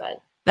Burk said.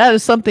 That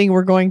is something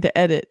we're going to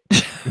edit.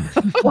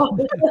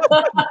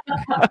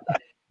 But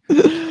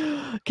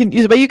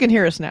you can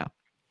hear us now.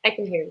 I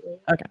can hear you.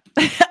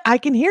 Okay. I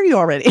can hear you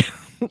already.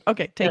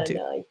 Okay, take two.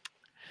 No.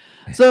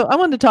 So I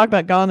wanted to talk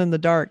about Gone in the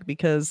Dark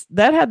because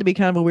that had to be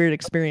kind of a weird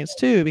experience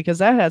too, because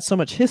that had so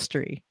much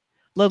history,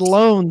 let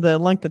alone the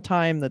length of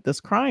time that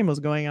this crime was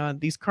going on.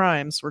 These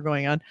crimes were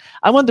going on.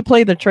 I wanted to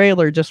play the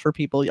trailer just for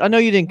people. I know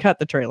you didn't cut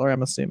the trailer,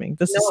 I'm assuming.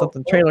 This is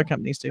something trailer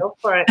companies do. Go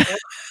for it.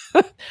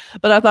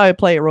 But I thought I'd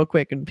play it real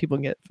quick and people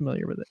can get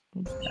familiar with it.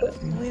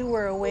 We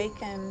were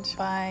awakened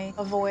by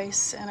a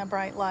voice and a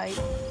bright light.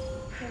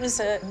 It was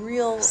a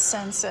real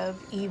sense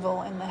of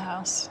evil in the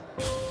house.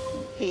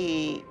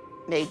 He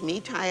made me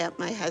tie up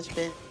my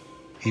husband.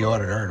 He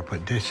ordered her to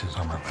put dishes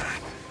on my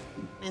back.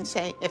 And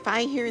say, if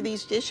I hear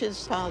these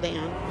dishes fall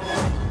down,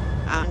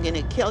 I'm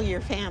gonna kill your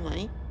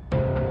family.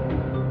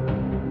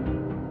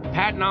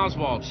 Patton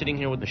Oswalt sitting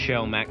here with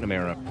Michelle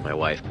McNamara, my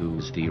wife,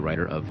 who's the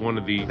writer of one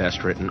of the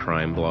best written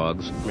crime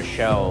blogs.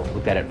 Michelle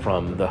looked at it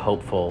from the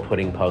hopeful,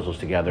 putting puzzles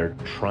together,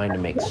 trying to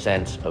make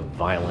sense of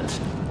violence.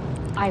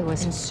 I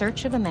was in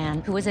search of a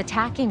man who was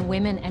attacking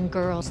women and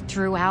girls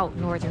throughout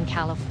Northern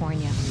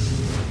California.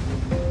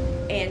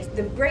 And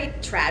the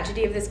great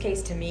tragedy of this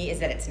case to me is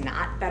that it's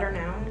not better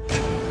known.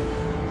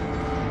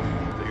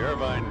 The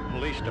Irvine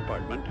Police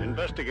Department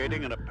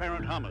investigating an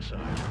apparent homicide.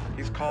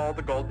 He's called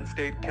the Golden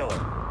State Killer.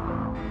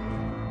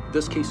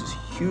 This case is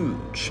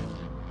huge.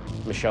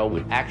 Michelle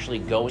would actually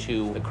go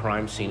to the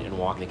crime scene and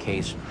walk the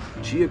case.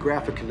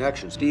 Geographic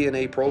connections,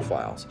 DNA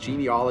profiles,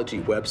 genealogy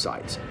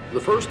websites.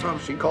 The first time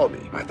she called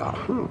me, I thought,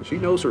 she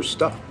knows her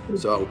stuff.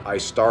 So I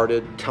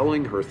started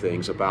telling her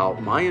things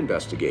about my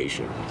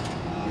investigation.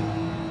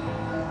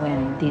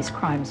 When these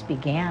crimes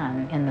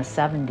began in the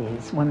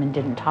 70s, women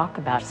didn't talk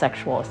about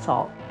sexual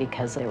assault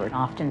because they were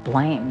often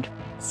blamed.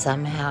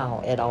 Somehow,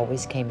 it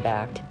always came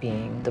back to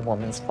being the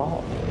woman's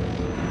fault.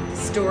 The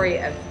story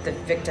of the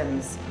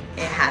victims,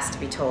 it has to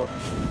be told.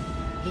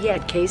 He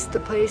had cased the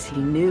place. He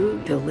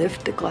knew to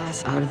lift the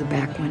glass out of the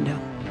back window.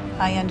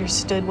 I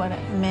understood what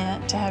it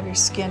meant to have your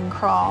skin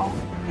crawl.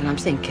 And I'm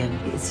thinking,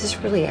 is this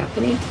really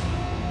happening?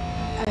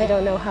 I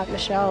don't know how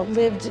Michelle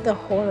lived the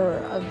horror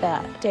of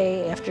that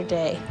day after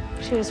day.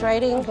 She was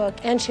writing a book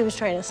and she was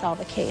trying to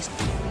solve a case.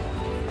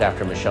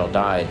 After Michelle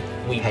died,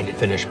 we had to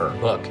finish her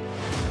book.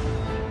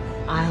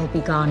 I'll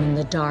be gone in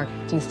the dark.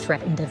 You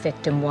threatened the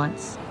victim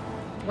once.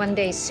 One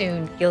day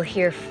soon, you'll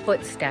hear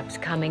footsteps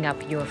coming up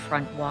your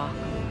front walk.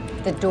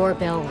 The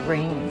doorbell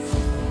rings.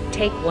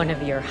 Take one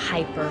of your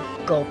hyper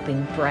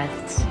gulping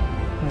breaths.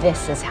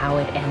 This is how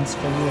it ends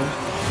for you.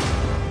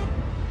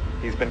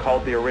 He's been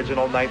called the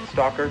original Night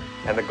Stalker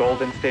and the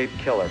Golden State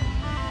Killer.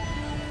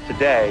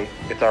 Today,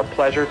 it's our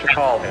pleasure to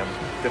call him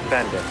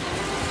Defendant.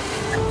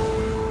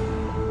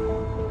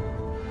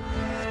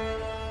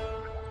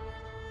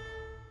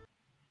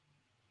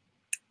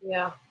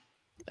 Yeah.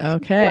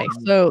 Okay,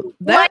 so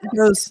that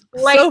goes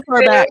so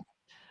far back.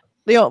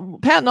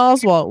 Patton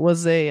Oswalt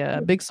was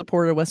a big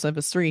supporter of West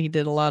Memphis 3. He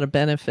did a lot of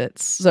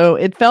benefits. So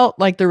it felt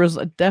like there was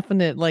a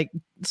definite,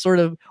 sort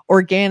of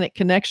organic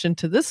connection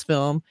to this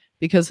film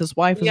because his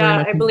wife was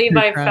I believe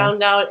I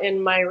found out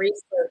in my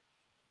research.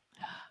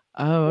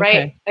 Oh, okay.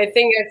 Right. I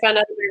think I found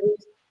out in my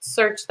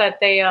research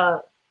that they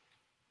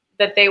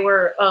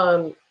were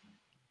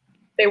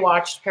they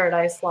watched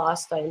Paradise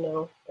Lost, I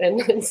know,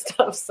 and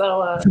stuff.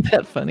 So isn't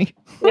that funny?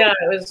 Yeah,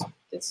 it's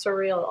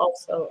surreal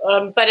also.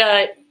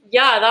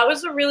 Yeah, that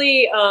was a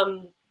really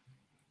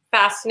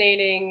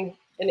fascinating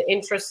and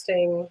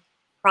interesting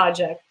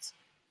project.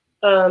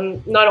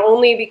 Not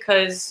only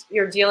because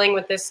you're dealing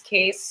with this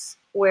case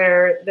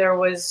where there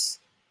was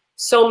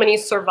so many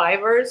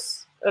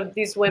survivors of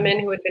these women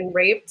who had been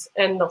raped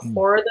and the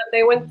horror that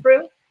they went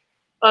through,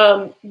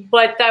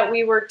 but that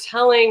we were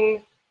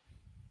telling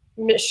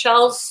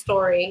Michelle's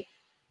story,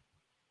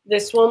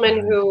 this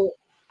woman who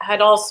had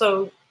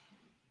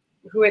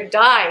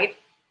died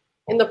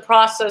in the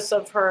process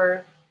of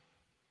her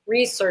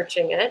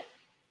researching it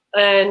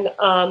and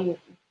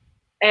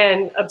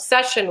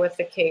obsession with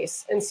the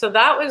case. And so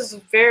that was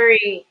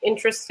very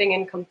interesting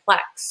and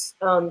complex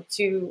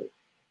to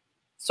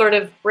sort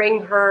of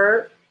bring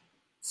her,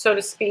 so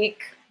to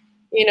speak,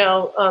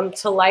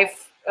 to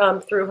life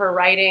through her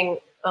writing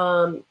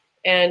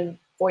and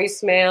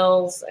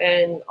voicemails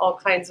and all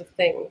kinds of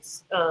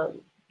things. So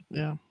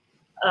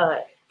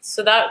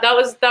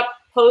that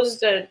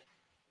posed a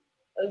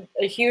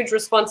huge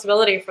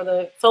responsibility for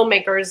the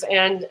filmmakers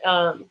and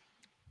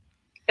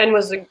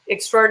was an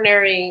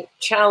extraordinary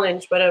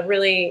challenge, but a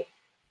really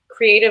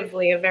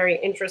creatively a very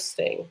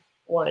interesting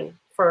one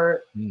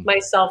for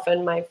myself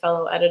and my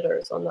fellow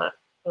editors on that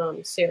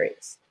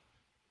series.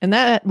 And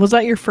was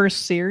that your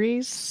first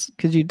series?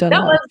 Because you've done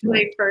that was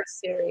my first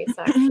series,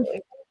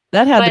 actually.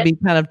 That had to But- be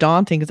kind of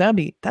daunting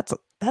because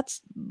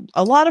that's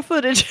a lot of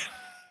footage.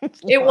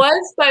 It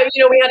was, but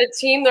we had a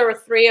team. There were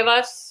 3 of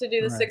us to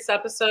do the Right. 6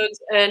 episodes,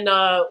 and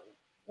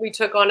we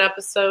took on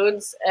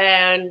episodes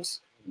and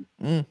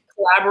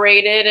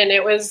collaborated. And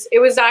it was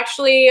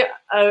actually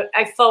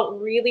I felt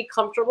really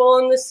comfortable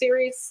in the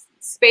series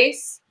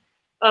space.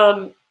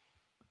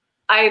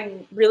 I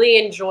really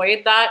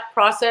enjoyed that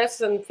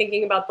process and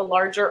thinking about the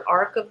larger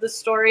arc of the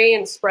story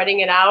and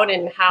spreading it out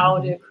and how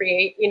to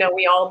create.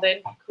 We all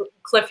did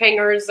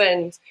cliffhangers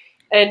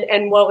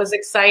and what was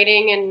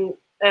exciting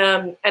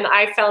and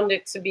I found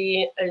it to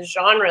be a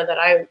genre that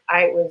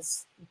I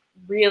was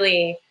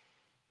really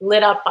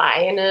lit up by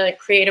in a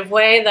creative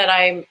way that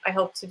I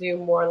hope to do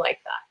more like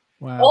that.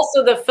 Wow.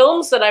 Also, the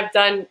films that I've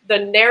done, the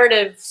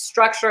narrative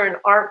structure and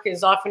arc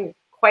is often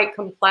quite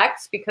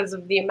complex because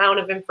of the amount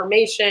of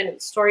information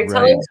and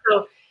storytelling. Right.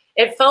 So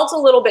it felt a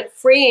little bit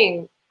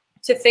freeing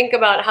to think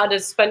about how to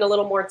spend a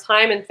little more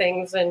time in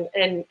things and how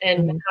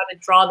to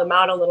draw them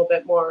out a little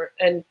bit more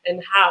and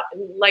how,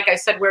 like I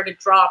said, where to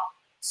drop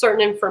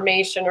certain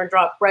information or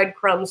drop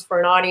breadcrumbs for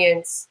an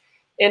audience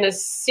in a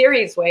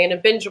series way, in a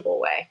bingeable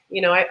way.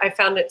 I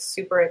found it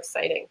super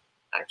exciting,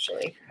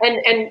 actually,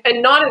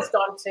 and not as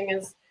daunting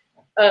as,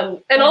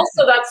 and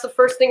also that's the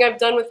first thing I've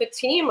done with a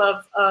team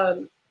of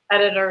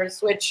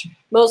editors, which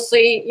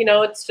mostly,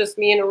 it's just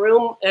me in a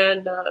room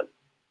and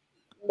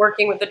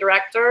working with the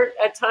director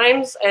at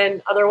times,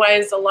 and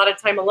otherwise a lot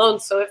of time alone.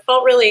 So it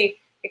felt really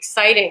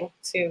exciting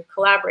to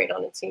collaborate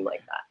on a team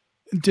like that.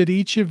 Did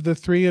each of the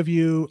 3 of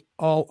you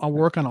all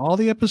work on all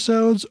the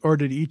episodes, or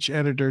did each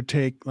editor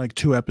take like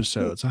 2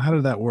 episodes? How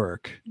did that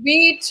work?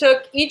 Each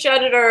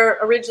editor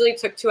originally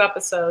took 2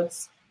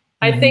 episodes.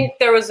 I think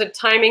there was a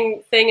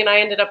timing thing, and I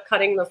ended up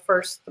cutting the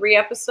first 3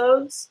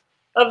 episodes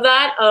of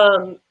that.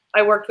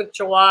 I worked with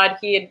Jawad.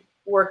 He had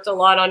worked a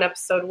lot on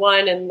episode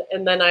 1,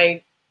 and then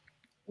I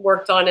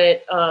worked on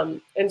it.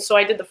 And so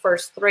I did the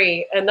first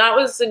 3, and that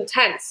was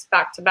intense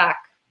back to back,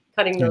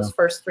 cutting those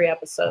first 3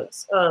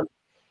 episodes.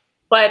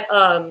 But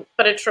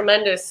a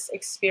tremendous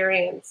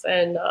experience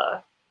and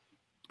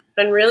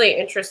really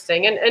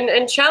interesting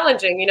and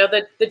challenging.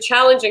 The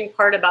challenging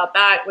part about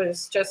that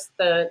was just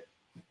the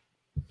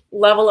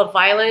level of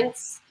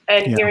violence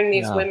and hearing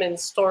these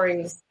women's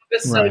stories.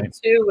 Episode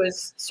 2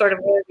 was sort of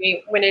where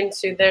we went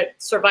into the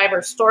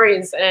survivor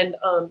stories and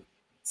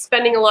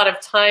spending a lot of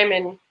time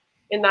in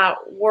that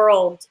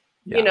world,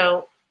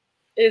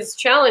 is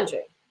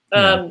challenging.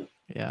 But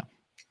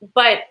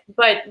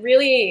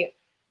really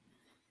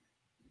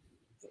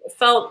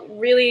felt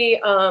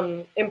really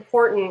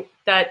important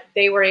that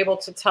they were able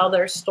to tell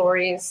their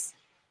stories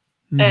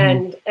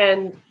and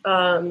in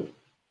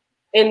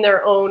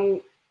their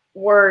own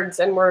words,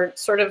 and were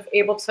sort of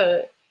able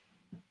to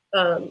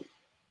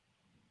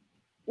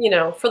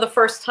for the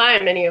first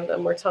time, many of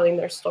them were telling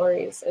their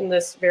stories in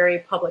this very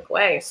public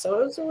way.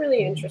 So it was a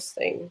really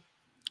interesting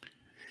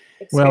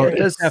experience. Well, it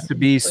does have to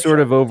be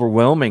sort of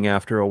overwhelming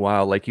after a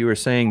while, like you were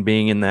saying,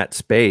 being in that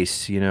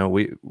space.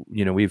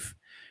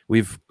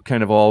 We've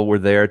kind of all were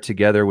there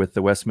together with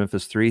the West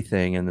Memphis 3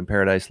 thing and the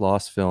Paradise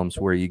Lost films,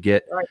 where you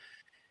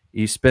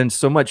spend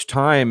so much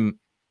time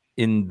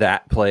in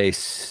that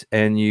place,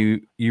 and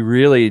you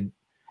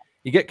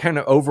get kind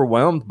of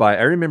overwhelmed by it.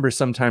 I remember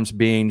sometimes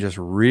being just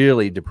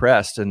really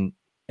depressed and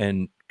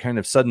kind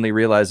of suddenly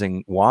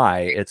realizing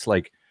why. It's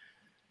like,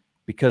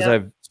 because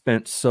I've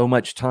spent so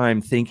much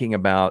time thinking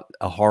about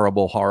a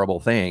horrible, horrible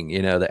thing,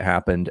 that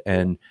happened,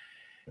 and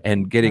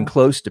getting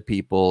close to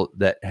people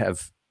that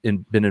have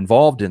been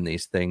involved in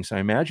these things. I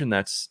imagine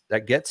that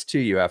gets to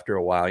you after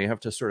a while. You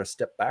have to sort of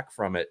step back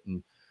from it.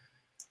 And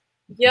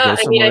I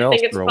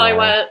think it's probably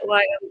why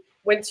I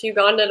went to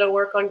Uganda to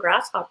work on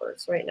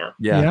grasshoppers right now.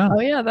 Oh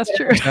yeah, that's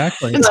true.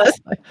 Exactly.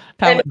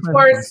 And of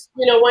course,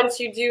 once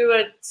you do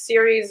a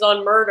series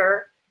on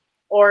murder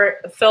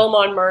or a film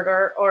on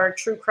murder or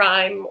true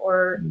crime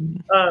or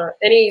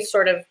any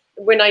sort of,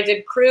 when I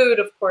did Crude,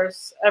 of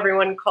course,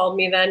 everyone called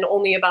me then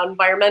only about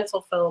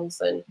environmental films.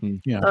 And you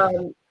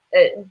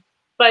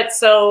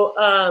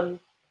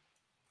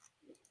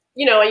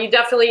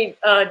definitely,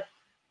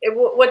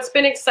 what's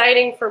been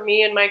exciting for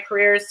me in my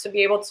career is to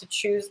be able to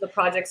choose the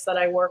projects that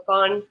I work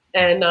on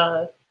and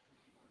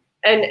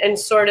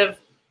sort of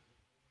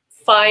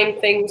find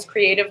things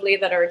creatively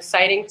that are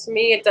exciting to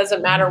me. It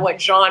doesn't matter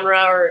what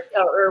genre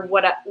or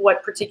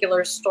what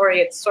particular story.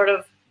 It's sort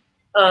of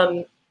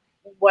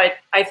what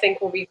I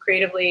think will be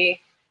creatively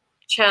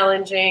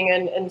challenging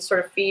and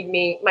sort of feed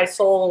my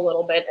soul a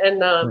little bit. And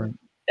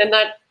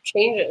that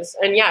changes.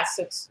 And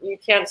yes, you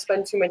can't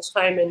spend too much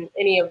time in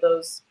any of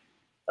those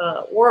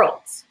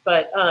worlds.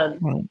 But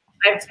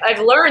I've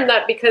learned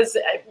that, because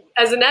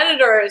as an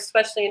editor,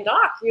 especially in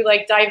doc, you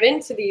dive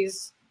into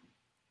these,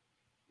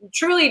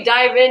 truly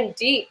dive in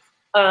deep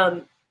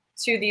to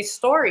these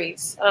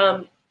stories.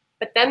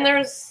 But then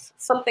there's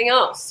something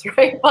else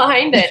right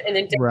behind it in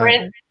a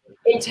different,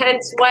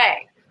 intense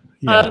way.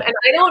 And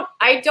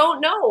I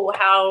don't know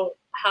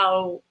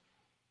how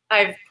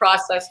I've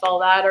processed all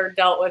that or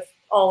dealt with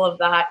all of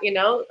that,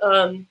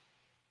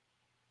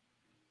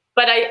 but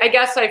but I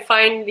guess I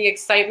find the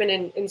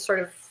excitement in sort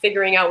of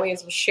figuring out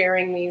ways of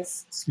sharing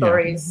these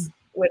stories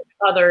with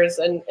others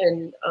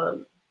and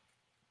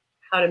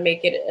how to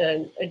make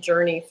it a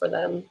journey for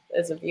them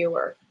as a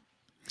viewer.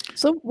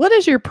 So what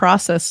is your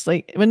process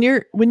like when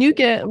you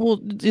get, we'll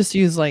just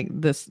use like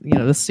this, you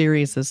know, this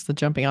series as the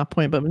jumping off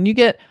point, but when you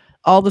get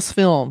all this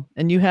film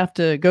and you have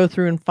to go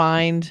through and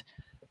find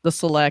the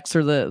selects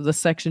or the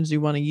sections you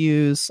want to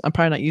use, I'm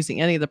probably not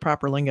using any of the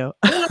proper lingo,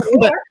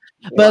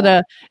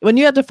 but when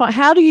you have to find,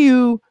 how do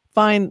you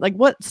find, like,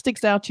 what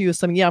sticks out to you as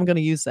something, yeah, I'm going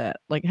to use that?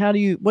 Like,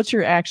 what's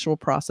your actual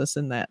process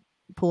in that,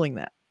 pulling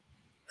that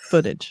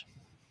footage?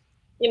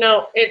 You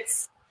know,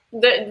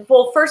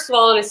 well, first of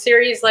all, in a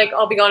series like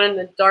I'll Be Gone in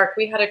the Dark,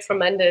 we had a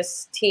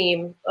tremendous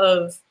team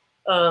of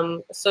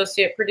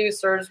associate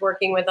producers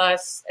working with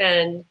us,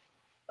 and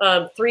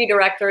 3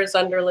 directors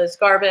under Liz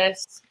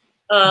Garbus,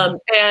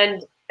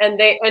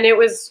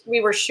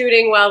 we were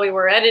shooting while we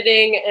were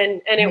editing,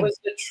 and it was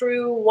a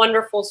true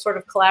wonderful sort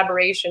of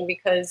collaboration,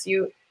 because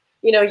you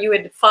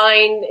would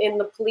find in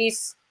the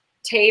police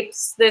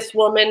tapes this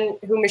woman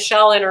who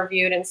Michelle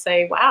interviewed and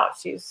say, wow,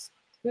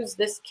 who's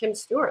this Kim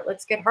Stewart?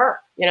 Let's get her.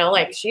 You know,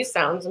 like, she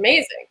sounds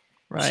amazing.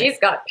 Right. She's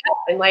got pep,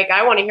 and like,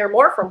 I want to hear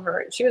more from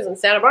her. And she was in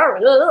Santa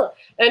Barbara.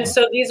 And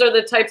so these are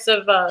the types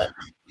of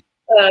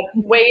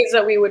ways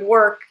that we would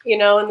work, you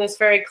know, in this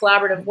very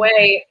collaborative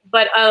way.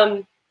 But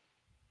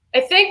I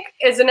think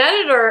as an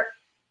editor,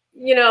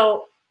 you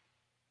know,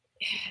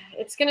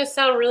 it's going to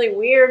sound really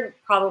weird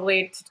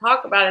probably to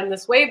talk about it in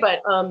this way,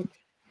 but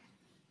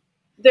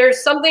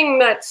there's something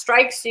that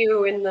strikes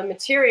you in the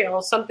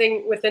material,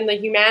 something within the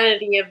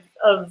humanity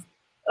of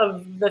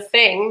the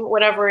thing,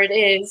 whatever it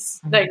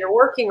is that you're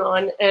working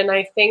on. And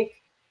I think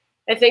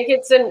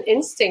it's an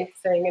instinct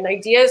thing, an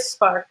idea is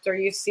sparked, or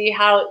you see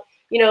how,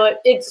 you know,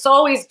 it's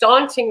always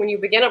daunting when you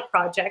begin a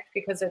project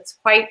because it's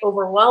quite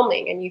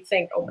overwhelming, and you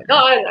think, oh my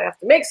God, I have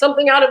to make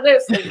something out of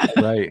this, and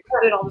right,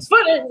 I all this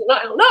footage, and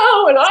I don't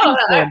know, and how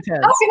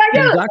can I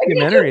do it?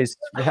 Documentaries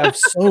have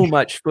so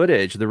much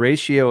footage. The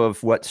ratio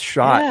of what's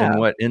shot and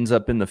what ends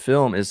up in the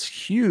film is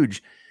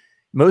huge.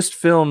 Most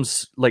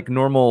films, like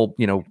normal,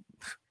 you know,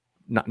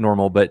 not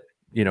normal, but,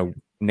 you know,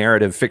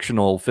 narrative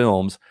fictional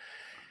films,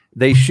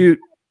 they shoot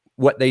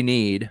what they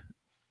need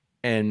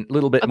and a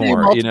little bit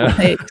more, you know.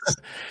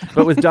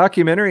 But with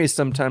documentaries,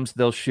 sometimes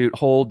they'll shoot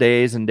whole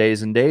days and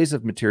days and days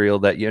of material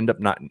that you end up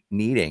not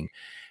needing.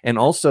 And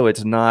also,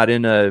 it's not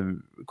in a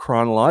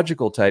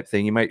chronological type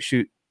thing. You might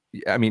shoot,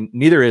 I mean,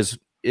 neither is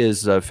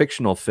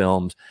fictional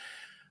films,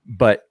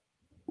 but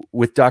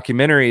with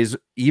documentaries,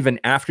 even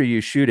after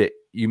you shoot it,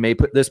 you may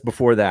put this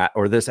before that,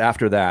 or this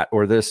after that,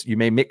 or this, you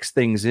may mix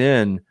things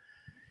in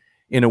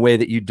a way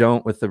that you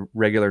don't with the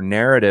regular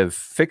narrative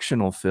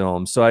fictional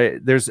film. So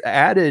there's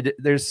added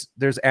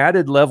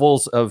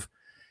levels of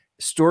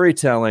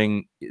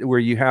storytelling where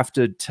you have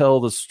to tell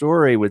the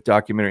story with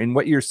documentary. And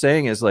what you're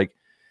saying is like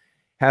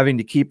having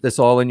to keep this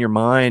all in your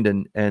mind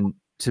and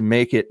to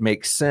make it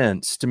make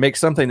sense, to make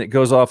something that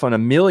goes off on a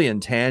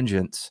million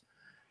tangents,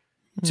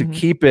 to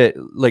keep it,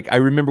 like, I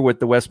remember with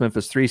the West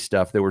Memphis 3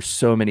 stuff, there were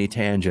so many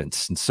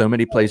tangents and so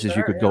many places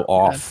you could go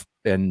off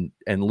and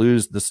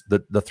lose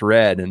the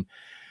thread. And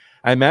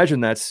I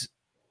imagine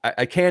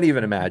I can't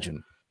even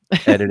imagine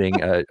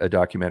editing a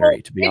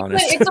documentary, to be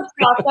honest. It's a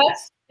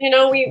process. You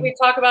know, we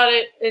talk about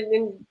it,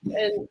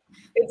 and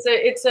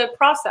it's a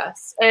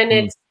process,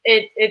 and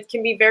it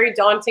can be very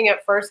daunting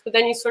at first, but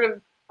then you sort of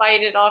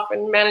bite it off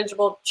in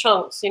manageable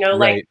chunks. You know,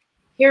 like,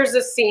 here's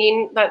a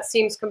scene that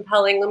seems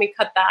compelling. Let me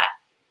cut that.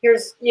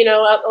 Here's, you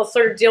know, I'll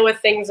sort of deal with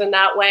things in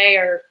that way,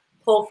 or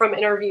pull from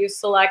interview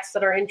selects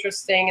that are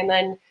interesting, and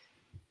then,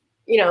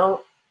 you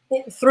know,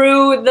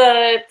 through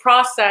the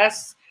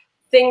process,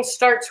 things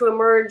start to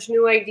emerge,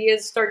 new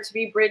ideas start to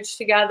be bridged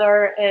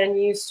together, and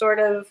you sort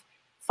of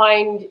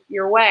find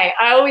your way.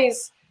 I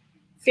always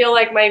feel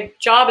like my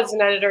job as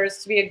an editor is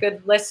to be a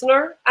good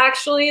listener,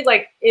 actually,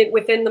 like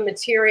within the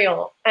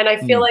material. And I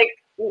feel like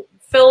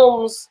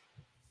films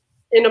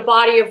in a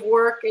body of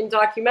work in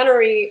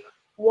documentary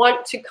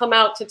want to come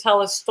out to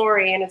tell a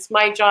story, and it's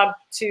my job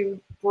to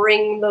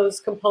bring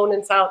those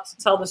components out to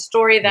tell the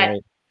story that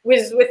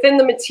was within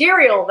the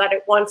material that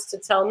it wants to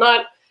tell,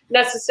 not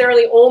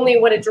necessarily only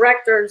what a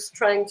director's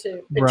trying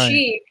to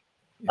achieve,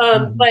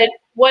 but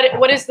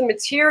what is the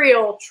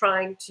material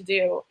trying to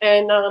do.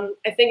 And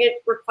I think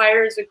it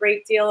requires a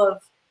great deal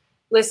of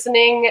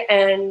listening,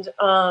 and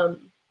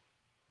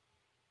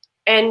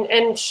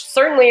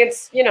certainly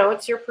it's, you know,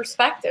 it's your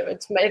perspective.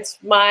 It's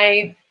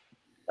my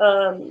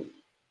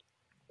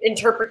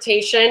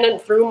interpretation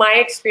and through my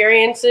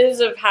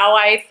experiences of how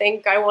I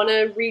think I want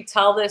to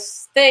retell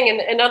this thing.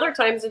 And other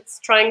times it's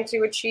trying to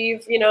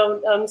achieve, you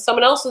know,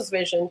 someone else's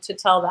vision to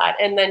tell that.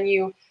 And then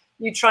you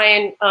try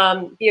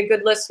and be a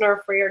good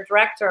listener for your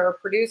director or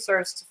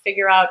producers to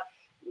figure out,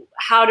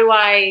 how do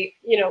I,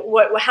 you know,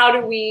 how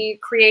do we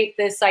create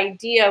this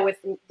idea with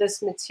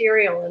this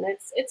material? And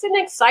it's an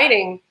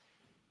exciting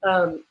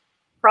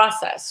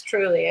process,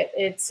 truly.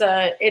 It's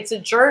a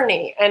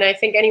journey. And I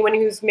think anyone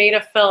who's made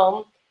a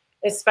film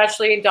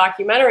especially a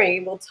documentary,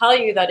 will tell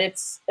you that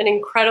it's an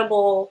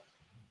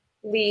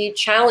incredibly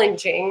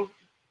challenging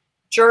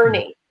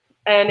journey.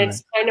 And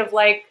it's kind of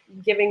like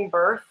giving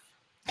birth,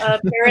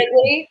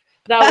 apparently.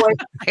 That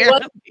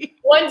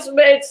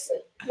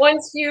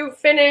once you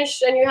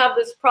finish and you have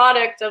this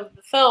product of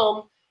the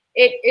film,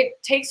 it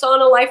takes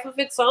on a life of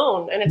its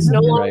own, and it's no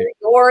longer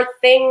your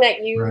thing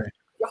that you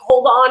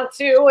hold on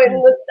to,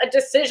 and the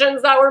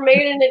decisions that were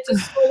made, and it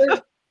just sort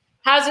of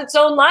has its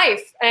own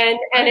life. And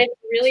it's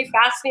really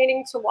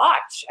fascinating to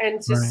watch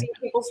and to see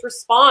people's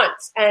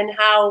response, and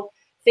how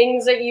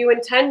things that you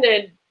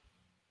intended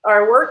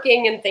are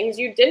working and things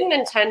you didn't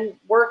intend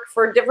work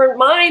for different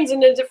minds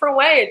in a different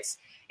way.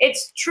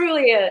 It's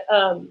truly a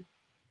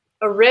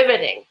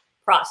riveting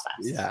process.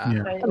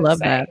 Yeah. I love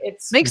that.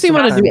 It makes me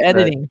want to do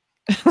editing.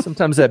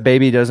 Sometimes that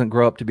baby doesn't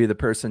grow up to be the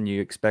person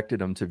you expected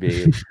them to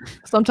be.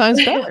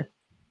 Sometimes better.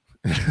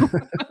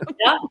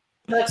 Yeah,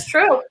 that's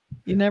true.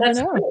 You never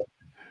know. True.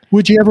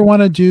 Would you ever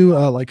want to do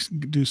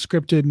do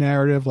scripted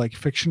narrative, like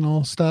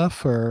fictional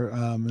stuff, or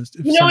it's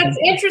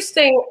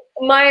interesting.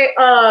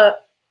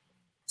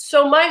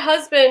 So my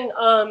husband,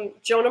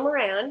 Jonah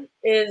Moran,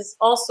 is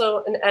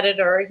also an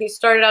editor. He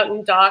started out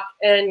in doc,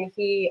 and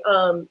he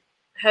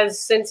has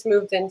since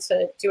moved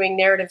into doing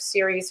narrative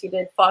series. He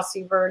did Fosse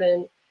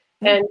Verdon,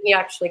 and he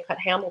actually cut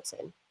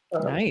Hamilton.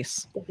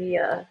 Nice.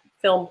 The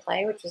film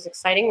play, which is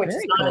exciting, which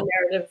is not cool. a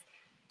narrative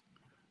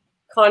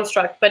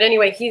construct. But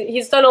anyway,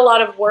 he's done a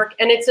lot of work,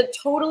 and it's a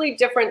totally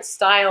different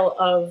style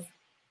of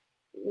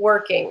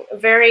working.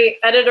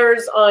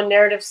 Editors on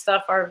narrative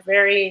stuff are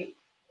very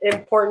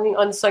important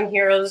unsung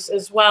heroes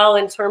as well,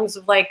 in terms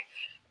of, like,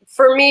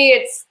 for me,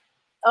 it's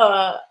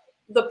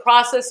the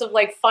process of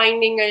like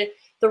finding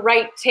the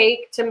right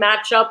take to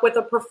match up with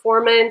a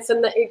performance,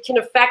 and that it can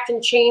affect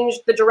and change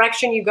the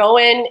direction you go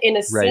in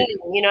a scene,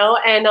 you know.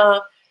 And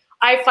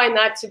I find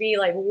that to be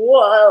like,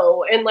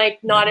 whoa, and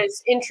like not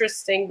as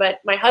interesting. But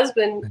my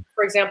husband,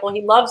 for example,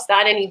 he loves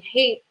that, and he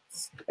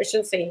hates, I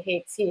shouldn't say he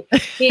hates, he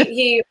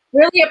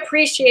really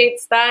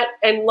appreciates that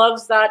and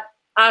loves that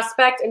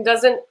aspect, and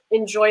doesn't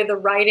enjoy the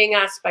writing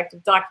aspect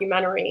of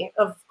documentary,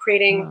 of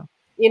creating,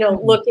 you know,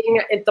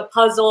 looking at the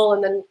puzzle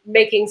and then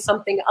making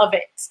something of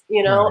it,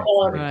 you know.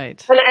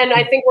 And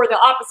I think we're the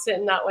opposite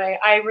in that way.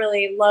 I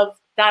really love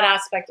that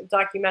aspect of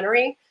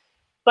documentary,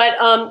 but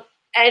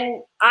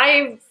and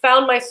I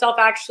found myself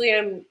actually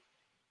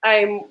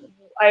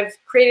I've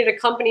created a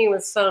company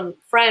with some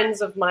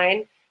friends of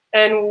mine,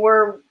 and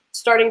we're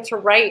starting to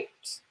write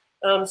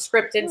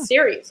scripted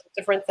series of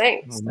different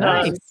things.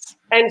 Nice.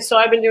 And so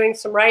I've been doing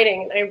some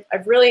writing, and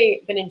I've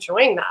really been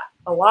enjoying that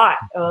a lot,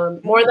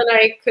 more than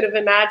I could have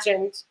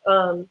imagined.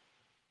 And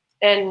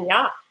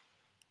yeah.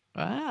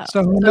 Wow.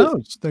 So who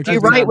knows? Do you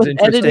write with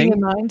editing in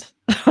mind?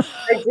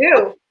 I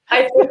do.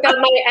 I think that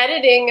my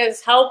editing has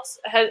helped,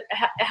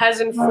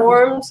 has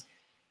informed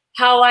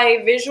how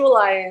I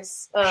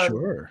visualize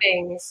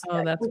things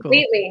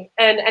completely,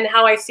 cool. and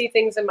how I see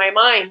things in my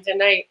mind.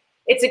 And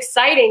it's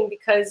exciting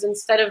because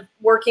instead of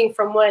working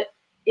from what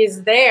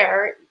is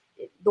there,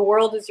 the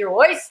world is your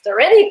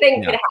oyster.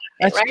 Anything could happen.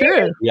 That's right?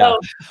 true. So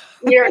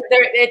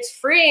it's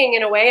freeing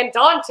in a way, and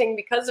daunting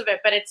because of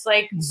it, but it's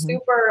like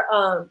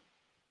super,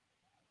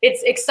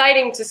 it's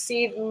exciting to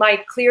see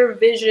my clear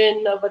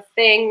vision of a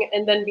thing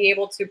and then be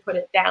able to put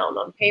it down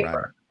on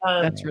paper.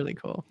 That's really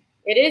cool.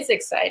 It is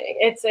exciting.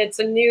 It's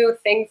a new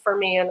thing for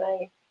me, and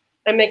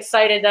I'm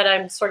excited that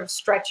I'm sort of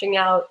stretching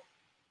out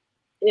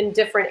in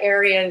different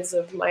areas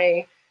of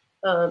my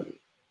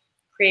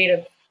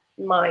creative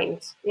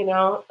mind, you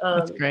know.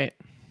 That's great.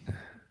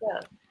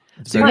 Yeah.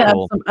 So you have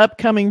some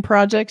upcoming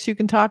projects you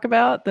can talk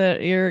about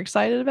that you're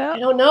excited about? I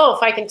don't know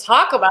if I can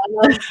talk about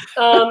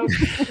them,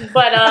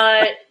 but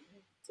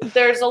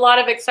there's a lot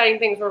of exciting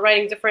things. We're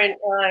writing different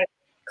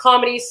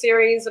comedy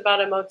series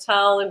about a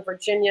motel in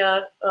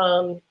Virginia,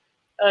 a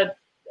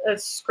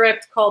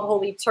script called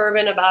Holy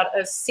Turban about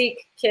a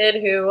Sikh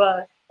kid who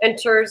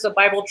enters a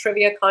Bible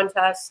trivia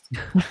contest,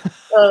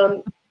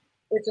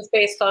 which is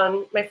based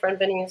on my friend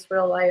Vinny's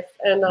real life.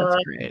 And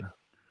that's great.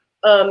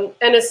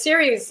 And a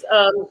series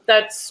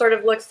that sort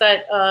of looks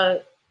at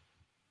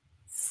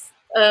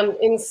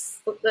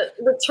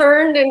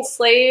returned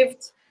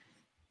enslaved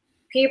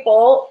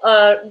people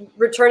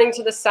returning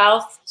to the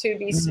South to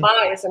be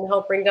spies and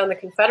help bring down the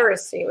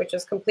Confederacy, which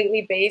is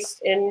completely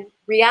based in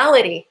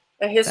reality,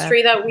 a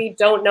history that we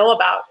don't know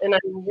about. And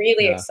I'm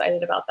really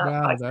excited about that.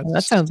 Wow,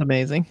 that sounds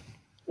amazing.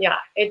 Yeah,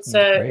 it's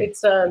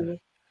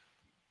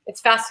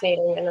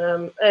fascinating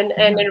and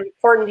an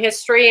important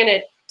history, and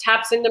it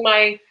taps into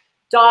my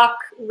doc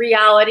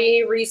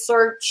reality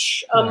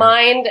research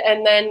mind,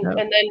 and then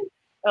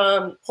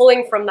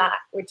pulling from that,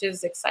 which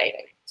is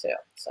exciting too.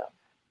 So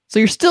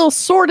you're still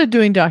sort of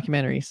doing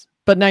documentaries,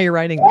 but now you're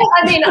writing. Well,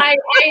 I mean,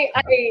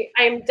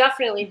 I'm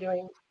definitely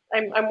doing.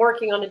 I'm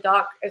working on a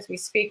doc as we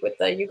speak with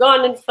the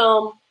Ugandan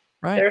film.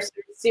 Right. There's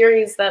a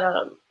series that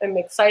I'm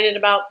excited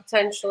about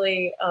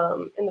potentially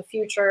in the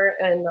future,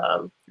 and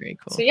very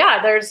cool. So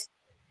yeah, there's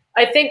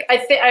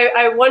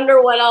I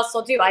wonder what else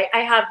I'll do. I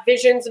have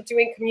visions of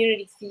doing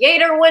community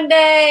theater one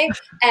day,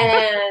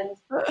 and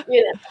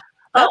you know,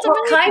 all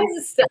kinds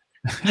of stuff.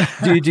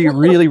 Do you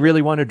really,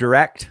 really want to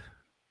direct?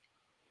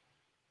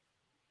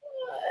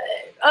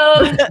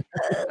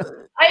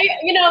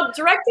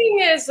 Directing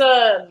is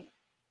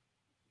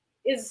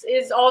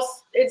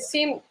also, it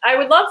seemed, I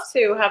would love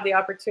to have the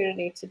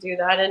opportunity to do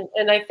that,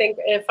 and I think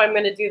if I'm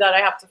going to do that, I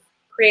have to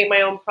create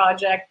my own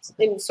project,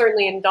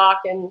 certainly in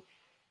doc and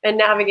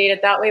navigate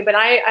it that way. But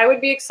I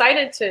would be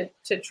excited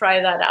to try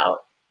that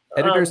out.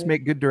 Editors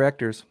make good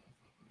directors.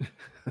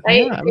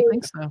 I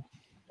think so.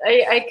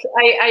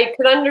 I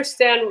could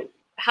understand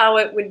how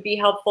it would be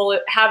helpful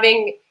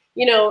having,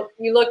 you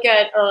look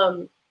at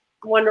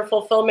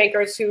wonderful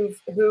filmmakers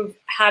who've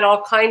had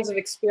all kinds of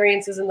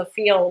experiences in the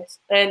field,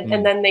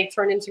 and then they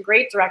turn into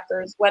great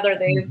directors, whether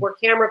they were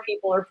camera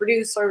people or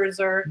producers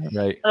or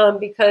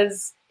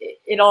because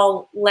it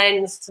all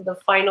lends to the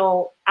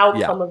final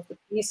outcome of the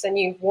piece, and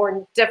you've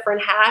worn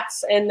different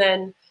hats. And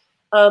then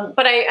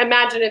but I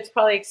imagine it's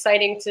probably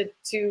exciting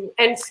to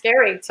and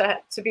scary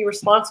to be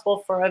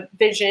responsible for a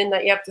vision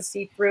that you have to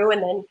see through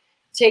and then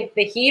take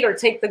the heat or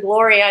take the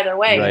glory either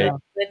way. Right.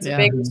 It's a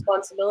big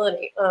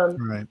responsibility.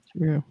 Right.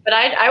 Yeah. But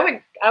I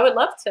would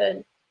love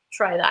to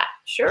try that.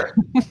 Sure.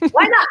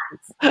 Why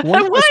not?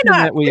 One question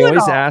that we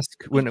always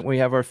ask when we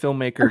have our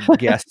filmmaker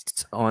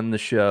guests on the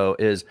show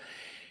is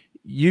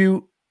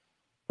we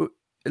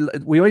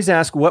always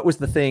ask, what was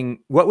the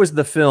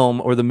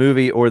film or the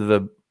movie or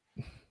the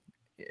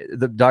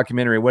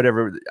documentary,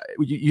 whatever.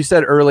 You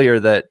said earlier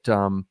that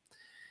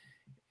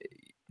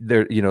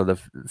the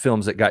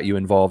films that got you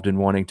involved in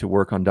wanting to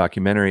work on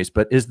documentaries,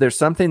 but is there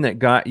something that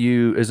got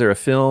you, is there a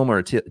film or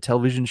a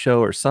television show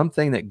or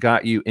something that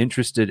got you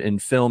interested in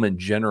film in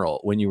general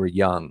when you were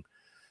young?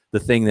 The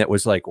thing that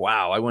was like,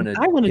 wow, I want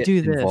to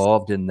do this,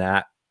 involved in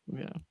that.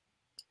 Yeah.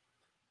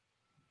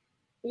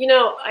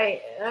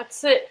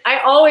 That's it. I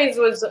always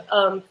was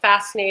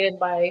fascinated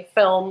by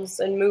films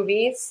and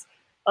movies.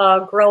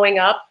 Growing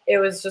up, it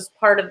was just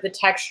part of the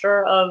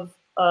texture of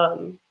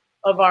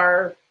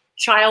our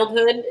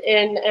childhood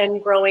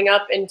and growing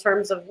up in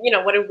terms of,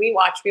 what did we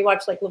watch? We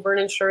watched like Laverne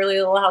and Shirley,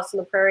 Little House on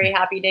the Prairie,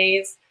 Happy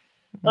Days.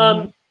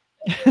 But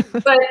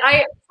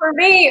for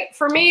me,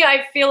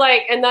 I feel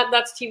like, and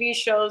that's TV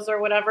shows or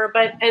whatever,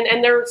 but,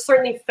 and there are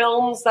certainly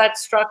films that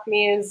struck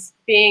me as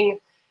being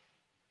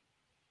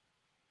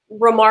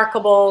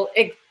remarkable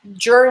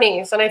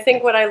journeys. And I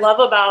think what I love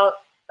about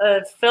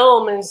a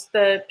film is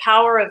the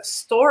power of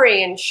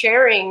story and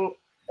sharing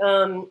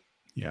the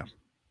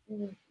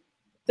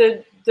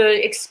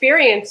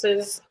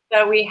experiences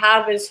that we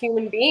have as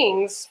human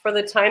beings for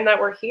the time that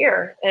we're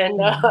here. And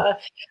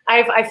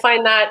I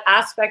find that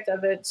aspect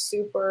of it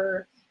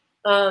super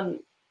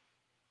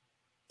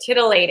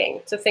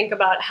titillating to think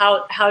about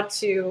how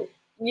to,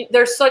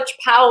 there's such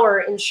power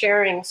in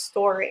sharing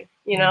story,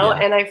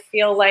 and I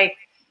feel like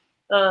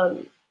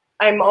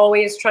I'm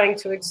always trying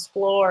to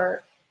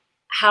explore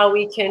how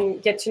we can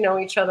get to know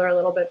each other a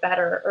little bit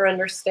better or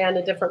understand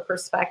a different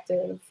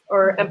perspective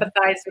or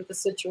empathize with the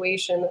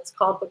situation that's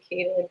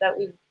complicated that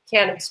we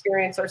can't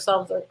experience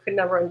ourselves or could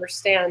never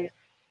understand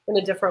in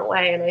a different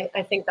way. And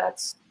I think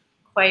that's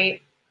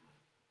quite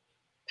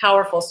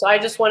powerful. So I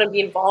just want to be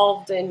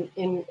involved in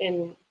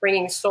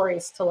bringing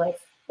stories to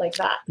life like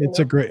that. It's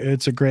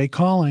a great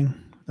calling.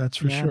 That's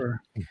for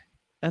sure.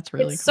 That's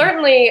really it's cool.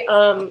 Certainly,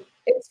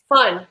 it's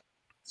fun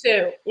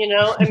too.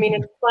 I mean,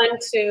 it's fun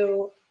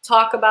to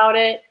talk about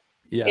it.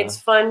 Yeah. It's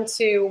fun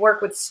to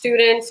work with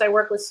students. I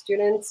work with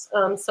students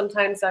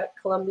sometimes at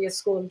Columbia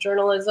School of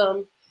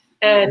Journalism.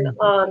 And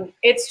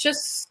it's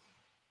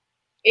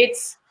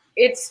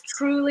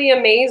truly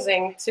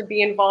amazing to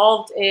be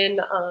involved in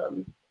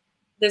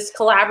this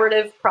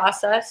collaborative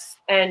process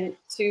and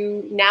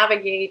to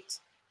navigate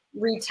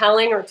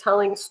retelling or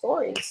telling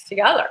stories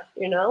together.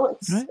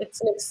 It's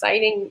an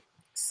exciting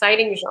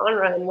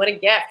genre, and what a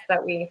gift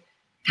that we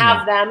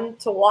have them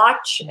to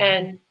watch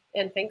and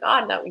thank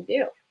God that we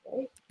do.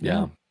 Right?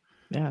 Yeah.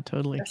 Yeah,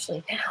 totally.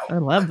 Especially now. I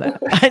love that.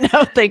 I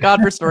know. Thank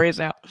God for stories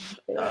now.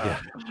 Yeah.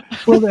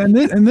 Well, and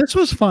this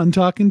was fun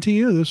talking to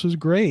you. This was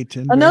great.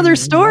 And another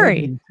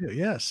story.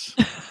 Yes.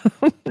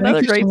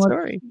 Another great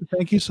story.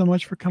 Thank you so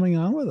much for coming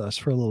on with us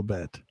for a little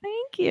bit.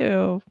 Thank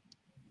you.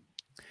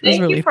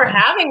 Thank you for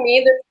having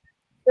me.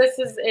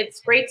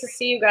 It's great to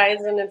see you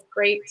guys, and it's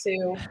great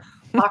to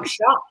talk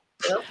shop.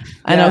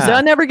 I know. So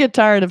I never get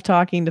tired of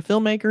talking to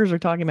filmmakers or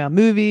talking about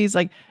movies.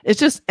 Like, it's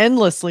just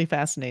endlessly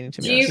fascinating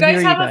to me. Do you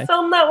guys have a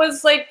film that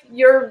was like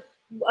a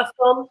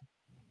film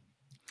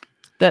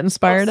that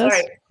inspired us?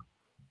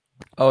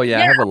 Oh yeah,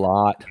 I have a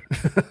lot.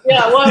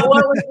 Yeah. What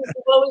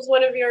was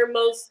one of your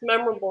most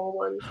memorable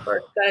ones,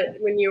 Burk, that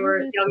when you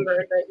were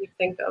younger that you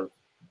think of?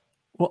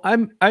 Well,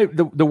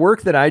 the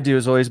work that I do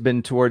has always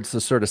been towards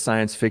the sort of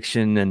science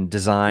fiction and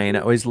design. I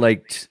always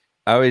liked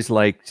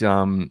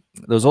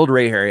those old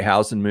Ray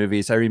Harryhausen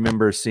movies. I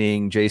remember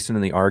seeing Jason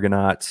and the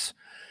Argonauts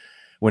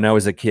when I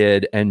was a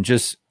kid and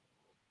just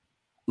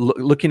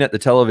looking at the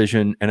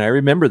television, and I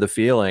remember the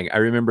feeling. I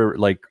remember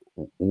like,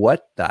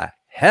 what the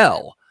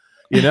hell,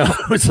 you know.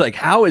 It's like,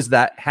 how is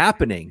that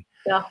happening?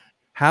 Yeah.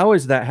 How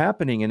is that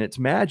happening? And it's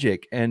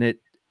magic, and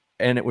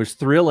it was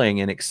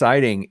thrilling and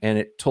exciting, and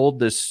it told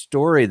this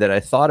story that I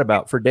thought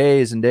about for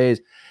days and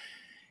days.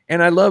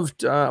 And I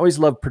always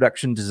loved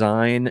production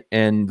design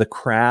and the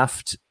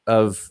craft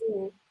of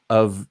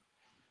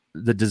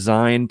the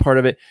design part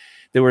of it.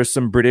 There were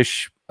some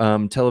British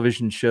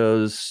television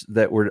shows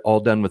that were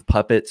all done with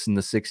puppets in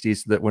the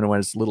 60s that when I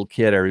was a little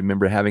kid, I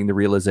remember having the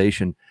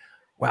realization,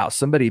 wow,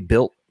 somebody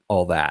built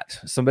all that.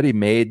 Somebody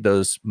made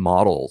those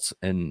models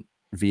and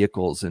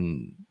vehicles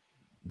and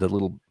the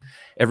little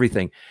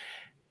everything.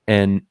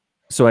 And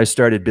so I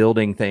started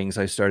building things.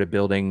 I started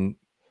building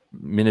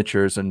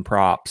miniatures and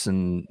props,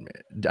 and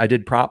I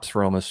did props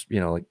for almost, you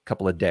know, like a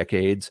couple of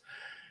decades,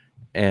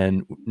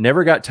 and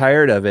never got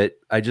tired of it.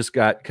 I just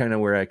got kind of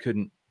where I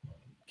couldn't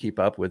keep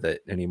up with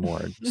it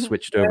anymore.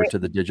 Switched over to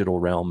the digital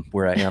realm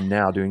where I am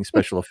now doing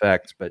special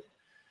effects, but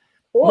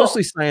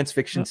mostly science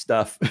fiction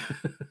stuff.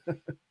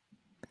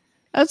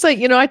 That's like,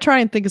 you know, I try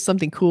and think of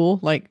something cool,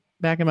 like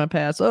back in my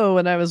past. Oh,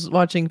 when I was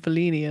watching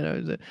Fellini, and I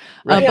was,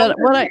 but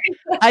what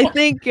I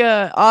think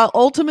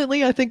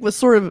ultimately, I think what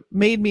sort of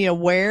made me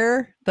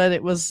aware that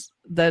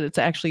it's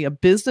actually a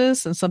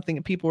business and something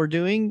that people were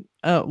doing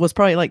was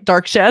probably like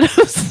Dark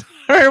Shadows.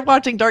 Or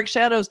watching Dark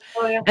Shadows,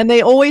 and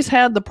they always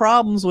had the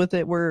problems with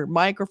it where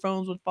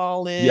microphones would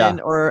fall in,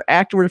 or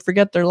actor would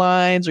forget their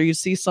lines, or you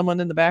see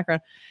someone in the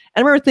background.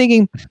 And I remember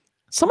thinking,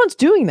 someone's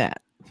doing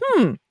that.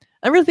 I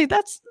really think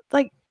that's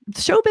like,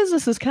 show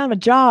business is kind of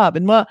a job.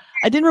 And well,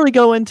 I didn't really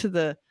go into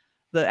the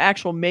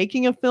actual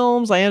making of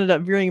films. I ended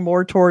up veering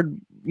more toward,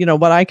 you know,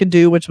 what I could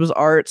do, which was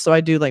art. So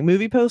I do like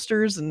movie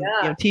posters and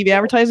you know, TV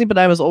advertising, but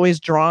I was always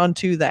drawn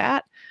to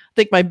that. I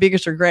think my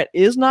biggest regret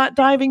is not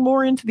diving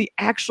more into the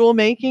actual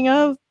making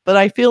of, but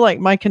I feel like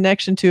my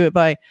connection to it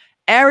by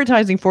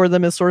advertising for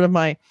them is sort of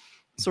my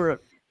sort of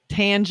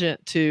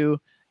tangent to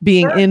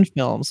being in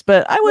films.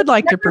 But I would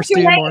like to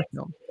pursue more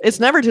film. It's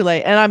never too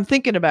late. And I'm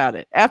thinking about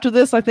it. After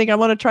this, I think I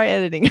want to try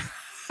editing.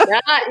 Yeah,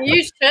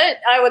 you should.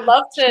 I would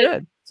love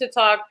to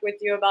talk with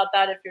you about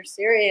that if you're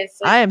serious.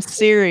 I am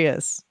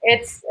serious.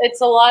 It's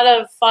a lot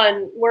of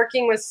fun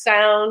working with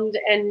sound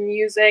and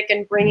music,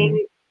 and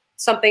bringing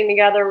something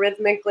together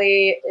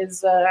rhythmically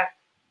is a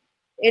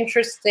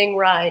interesting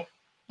ride.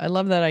 I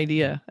love that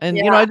idea. And,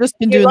 you know, I've just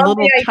been doing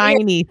little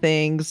tiny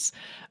things.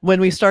 When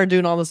we started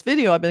doing all this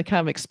video, I've been kind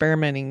of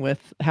experimenting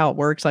with how it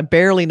works. I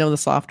barely know the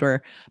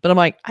software, but I'm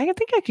like, I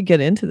think I could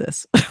get into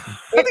this. I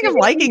think I'm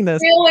liking this.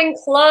 If you feel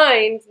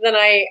inclined, then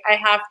I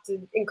have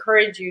to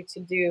encourage you to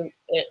do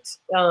it.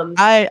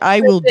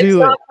 I will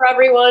do it. It's not for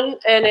everyone.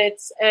 And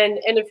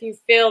if you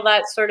feel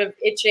that sort of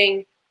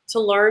itching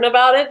to learn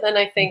about it, then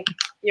I think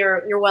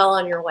you're well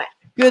on your way.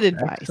 Good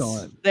advice.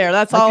 Excellent. There,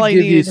 that's all I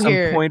needed to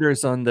hear. Some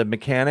pointers on the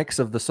mechanics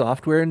of the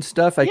software and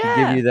stuff. I could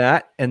give you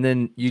that, and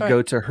then you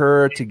go to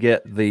her to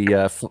get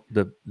the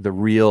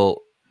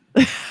real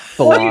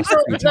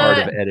philosophy part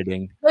of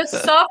editing. The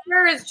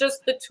software is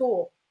just the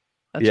tool.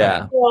 That's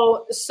right.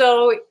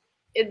 So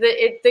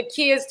the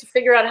key is to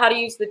figure out how to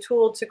use the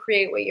tool to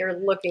create what you're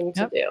looking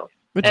to do.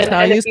 Which is how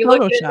I use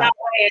Photoshop.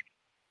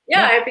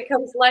 It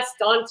becomes less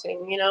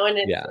daunting, you know, and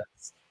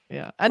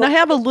and I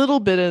have a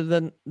little bit of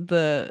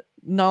the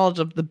knowledge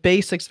of the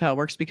basics of how it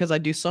works because I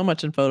do so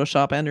much in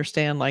Photoshop. I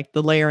understand like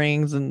the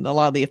layerings and a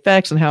lot of the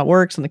effects and how it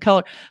works and the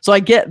color. So I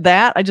get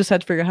that. I just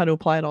had to figure out how to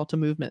apply it all to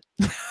movement.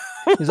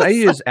 Because I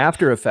use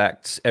After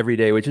Effects every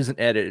day, which is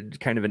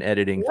kind of an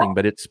editing thing,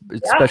 but it's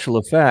special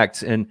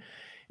effects. And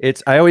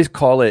I always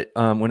call it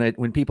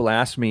when people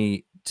ask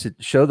me to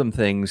show them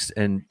things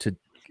and to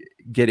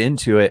get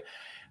into it,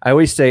 I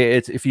always say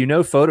if you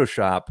know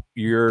Photoshop,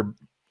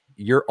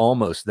 you're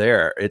almost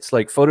there. It's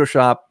like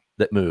Photoshop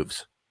that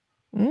moves.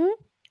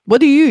 What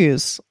do you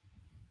use?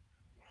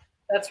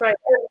 That's right.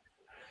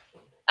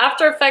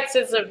 After Effects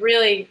is a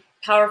really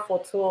powerful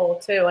tool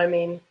too. I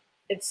mean,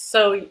 it's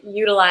so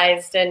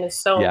utilized and it's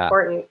so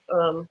important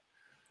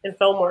in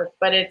film work,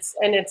 but it's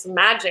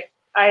magic.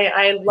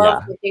 I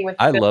love working with.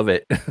 I love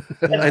it.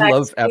 I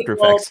love After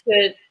Effects.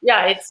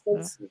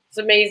 It's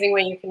amazing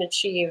what you can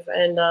achieve,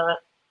 and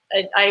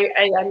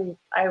I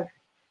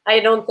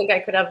don't think I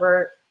could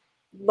ever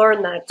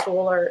learn that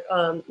tool, or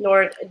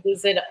nor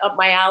is it up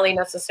my alley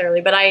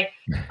necessarily, but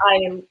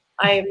I'm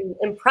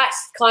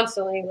impressed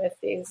constantly with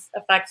these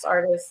effects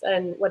artists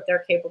and what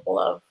they're capable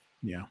of.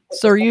 Yeah.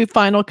 So are you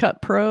Final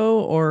Cut Pro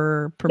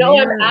or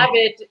Premiere? No, I'm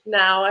Avid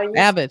now. I used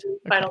Avid. to do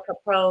Final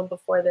Cut Pro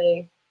before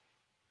they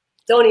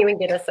don't even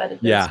get us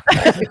edited. Yeah.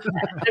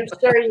 I'm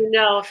sure you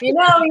know. If you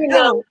know, you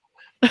know.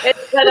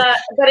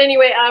 But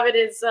anyway, Avid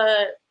is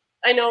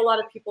I know a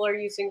lot of people are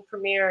using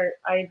Premiere.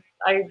 I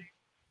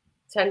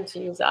tend to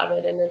use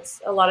Avid, and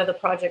it's a lot of the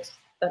projects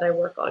that I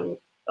work on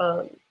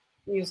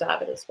use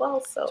Avid as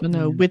well. So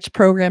know which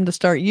program to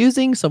start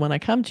using, so when I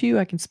come to you,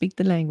 I can speak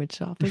the language.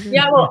 So I'll figure it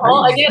out.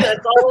 Well,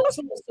 it's all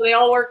tools, so they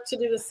all work to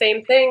do the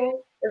same thing.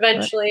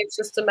 Eventually, it's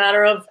just a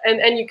matter of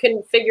and you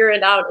can figure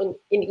it out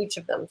in each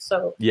of them.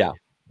 So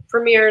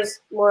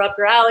Premiere's more up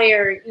your alley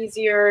or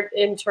easier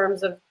in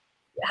terms of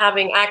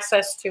having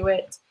access to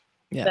it.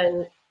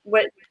 then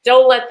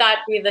don't let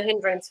that be the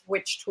hindrance.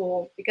 Which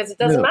tool? Because it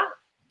doesn't matter.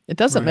 It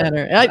doesn't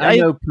matter. I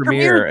know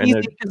Premiere is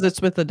easy because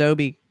it's with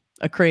Adobe,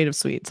 a creative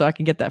suite, so I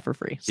can get that for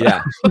free. So.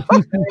 Yeah.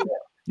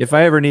 If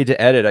I ever need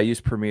to edit, I use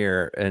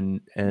Premiere,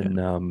 and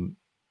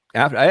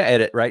I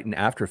edit right in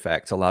After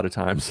Effects a lot of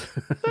times.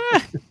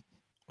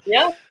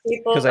 Yeah,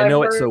 because I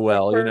know it so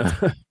well, you know.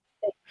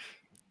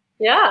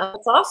 Yeah,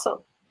 that's awesome.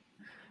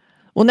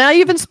 Well, now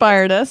you've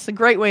inspired us. A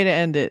great way to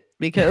end it,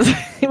 because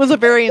it was a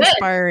very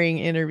inspiring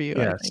interview.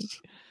 Yes. I think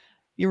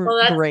you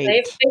were great.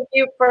 Nice. Thank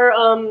you for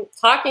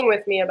talking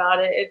with me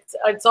about it.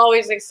 It's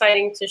always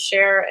exciting to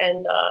share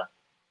and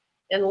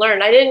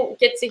learn. I didn't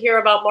get to hear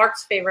about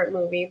Mark's favorite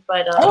movie,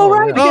 but we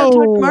got to talk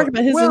to Mark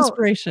about his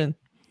inspiration.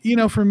 You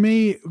know, for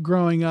me,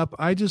 growing up,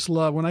 I just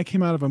love when I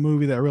came out of a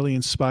movie that really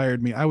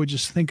inspired me. I would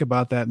just think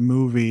about that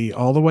movie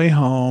all the way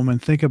home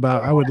and think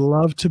about, I would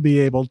love to be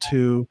able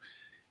to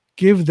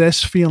give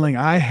this feeling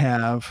I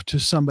have to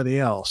somebody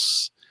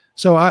else.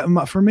 So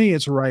for me,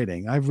 it's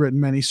writing. I've written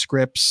many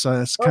scripts.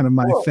 That's kind of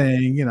my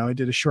thing. You know, I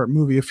did a short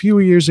movie a few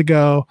years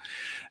ago.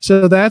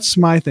 So that's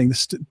my thing,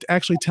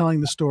 actually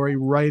telling the story,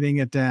 writing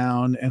it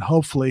down, and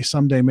hopefully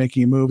someday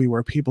making a movie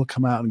where people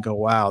come out and go,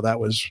 wow,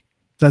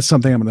 that's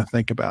something I'm going to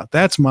think about.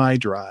 That's my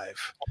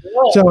drive.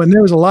 So, and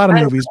there was a lot of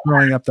movies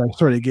growing up that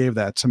sort of gave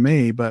that to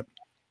me, but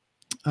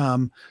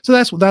so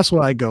that's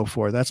what I go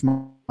for. That's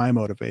my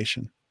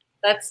motivation.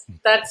 That's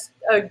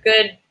a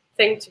good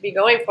thing to be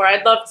going for.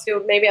 I'd love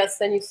to. Maybe I'll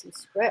send you some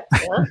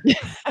scripts. Yeah,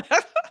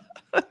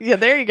 yeah,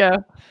 there you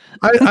go.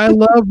 I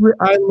love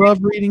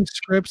reading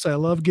scripts. I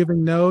love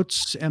giving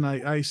notes, and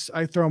I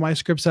throw my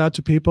scripts out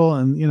to people,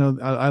 and you know,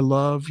 I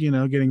love, you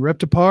know, getting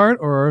ripped apart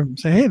or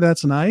say, hey,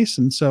 that's nice.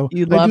 And so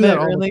you love it,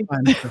 really?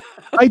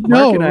 I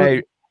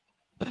know.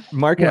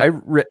 Mark and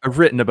I've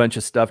written a bunch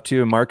of stuff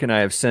too, and Mark and I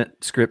have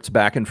sent scripts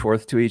back and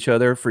forth to each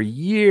other for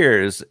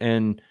years,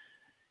 and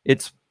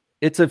that's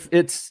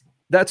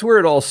where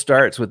it all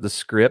starts, with the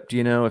script,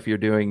 you know, if you're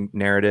doing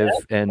narrative,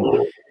 and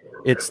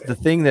it's the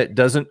thing that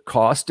doesn't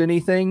cost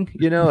anything.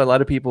 You know, a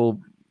lot of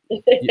people,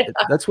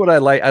 that's what I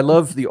like. I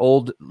love the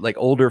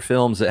older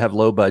films that have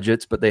low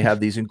budgets, but they have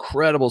these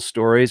incredible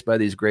stories by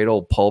these great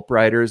old pulp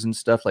writers and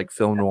stuff, like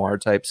film noir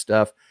type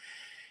stuff.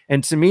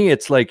 And to me,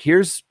 it's like,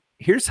 here's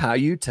how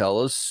you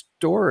tell a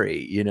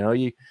story. You know,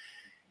 you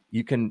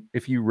can,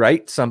 if you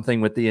write something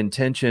with the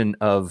intention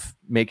of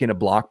making a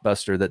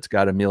blockbuster that's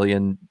got 1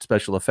 million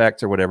special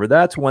effects or whatever,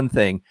 that's one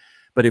thing.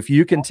 But if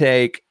you can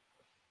take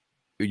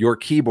your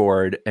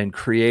keyboard and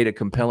create a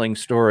compelling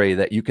story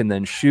that you can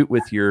then shoot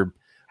with your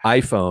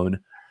iPhone,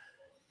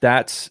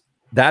 that's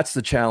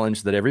the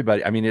challenge that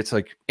everybody, I mean, it's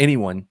like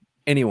anyone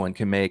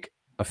can make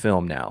a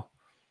film now.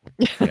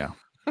 Yeah.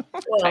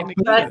 Well,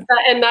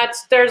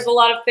 there's a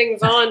lot of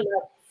things on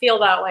that feel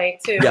that way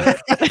too. Yeah.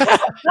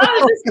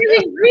 No, this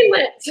is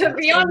greenlit to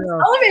be on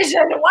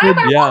television. Why am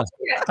I watching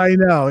it? I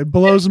know, it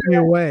blows me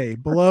away.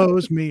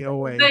 Blows me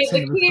away. The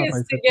key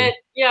is to get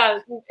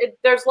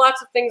there's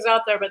lots of things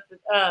out there, but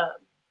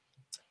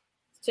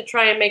to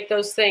try and make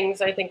those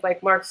things, I think,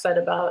 like Mark said,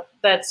 about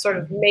that sort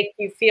of make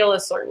you feel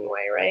a certain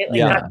way, right? Like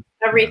that's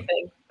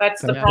everything.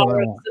 That's the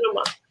power of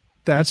cinema.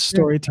 That's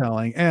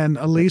storytelling. And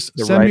Alyse,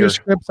 send me your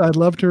scripts. I'd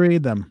love to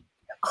read them.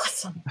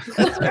 Awesome.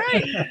 That's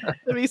great.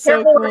 That'd be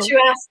so cool. cool. What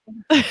you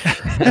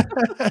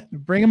asked.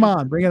 Bring them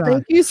on. Bring it on.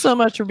 Thank you so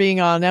much for being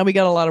on. Now we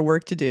got a lot of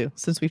work to do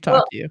since we've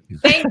talked to you.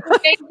 Thank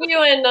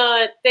you,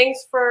 and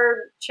thanks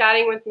for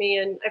chatting with me.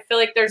 And I feel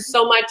like there's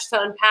so much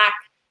to unpack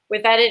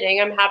with editing.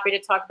 I'm happy to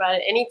talk about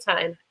it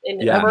anytime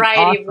in a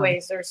variety of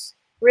ways. There's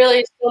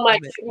really so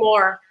much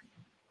more.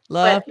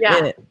 Love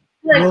it.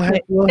 We'll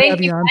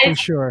have you on for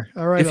sure.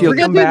 All right. If you'll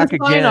come back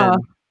again,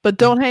 but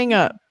don't hang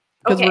up,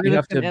 because we're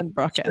going to end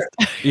broadcast.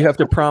 You have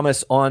to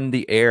promise on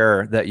the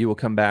air that you will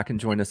come back and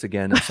join us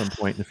again at some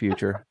point in the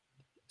future,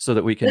 so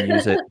that we can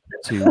use it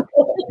to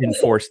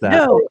enforce that.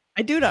 No,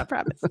 I do not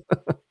promise.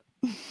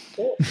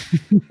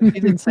 She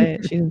didn't say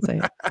it. She didn't say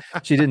it.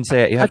 She didn't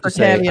say it. You have to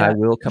say, I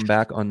will come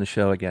back on the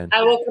show again.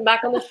 I will come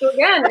back on the show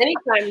again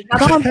anytime.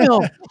 Come on,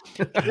 Phil.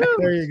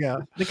 There you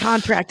go. The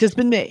contract has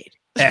been made.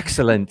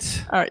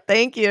 Excellent. All right.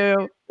 Thank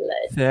you.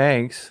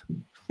 Thanks.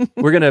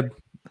 We're gonna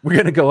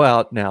go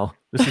out now.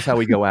 This is how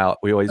we go out.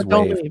 We always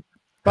wave.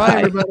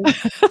 Bye, everybody.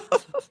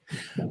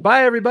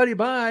 Bye, everybody.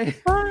 Bye.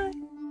 Bye.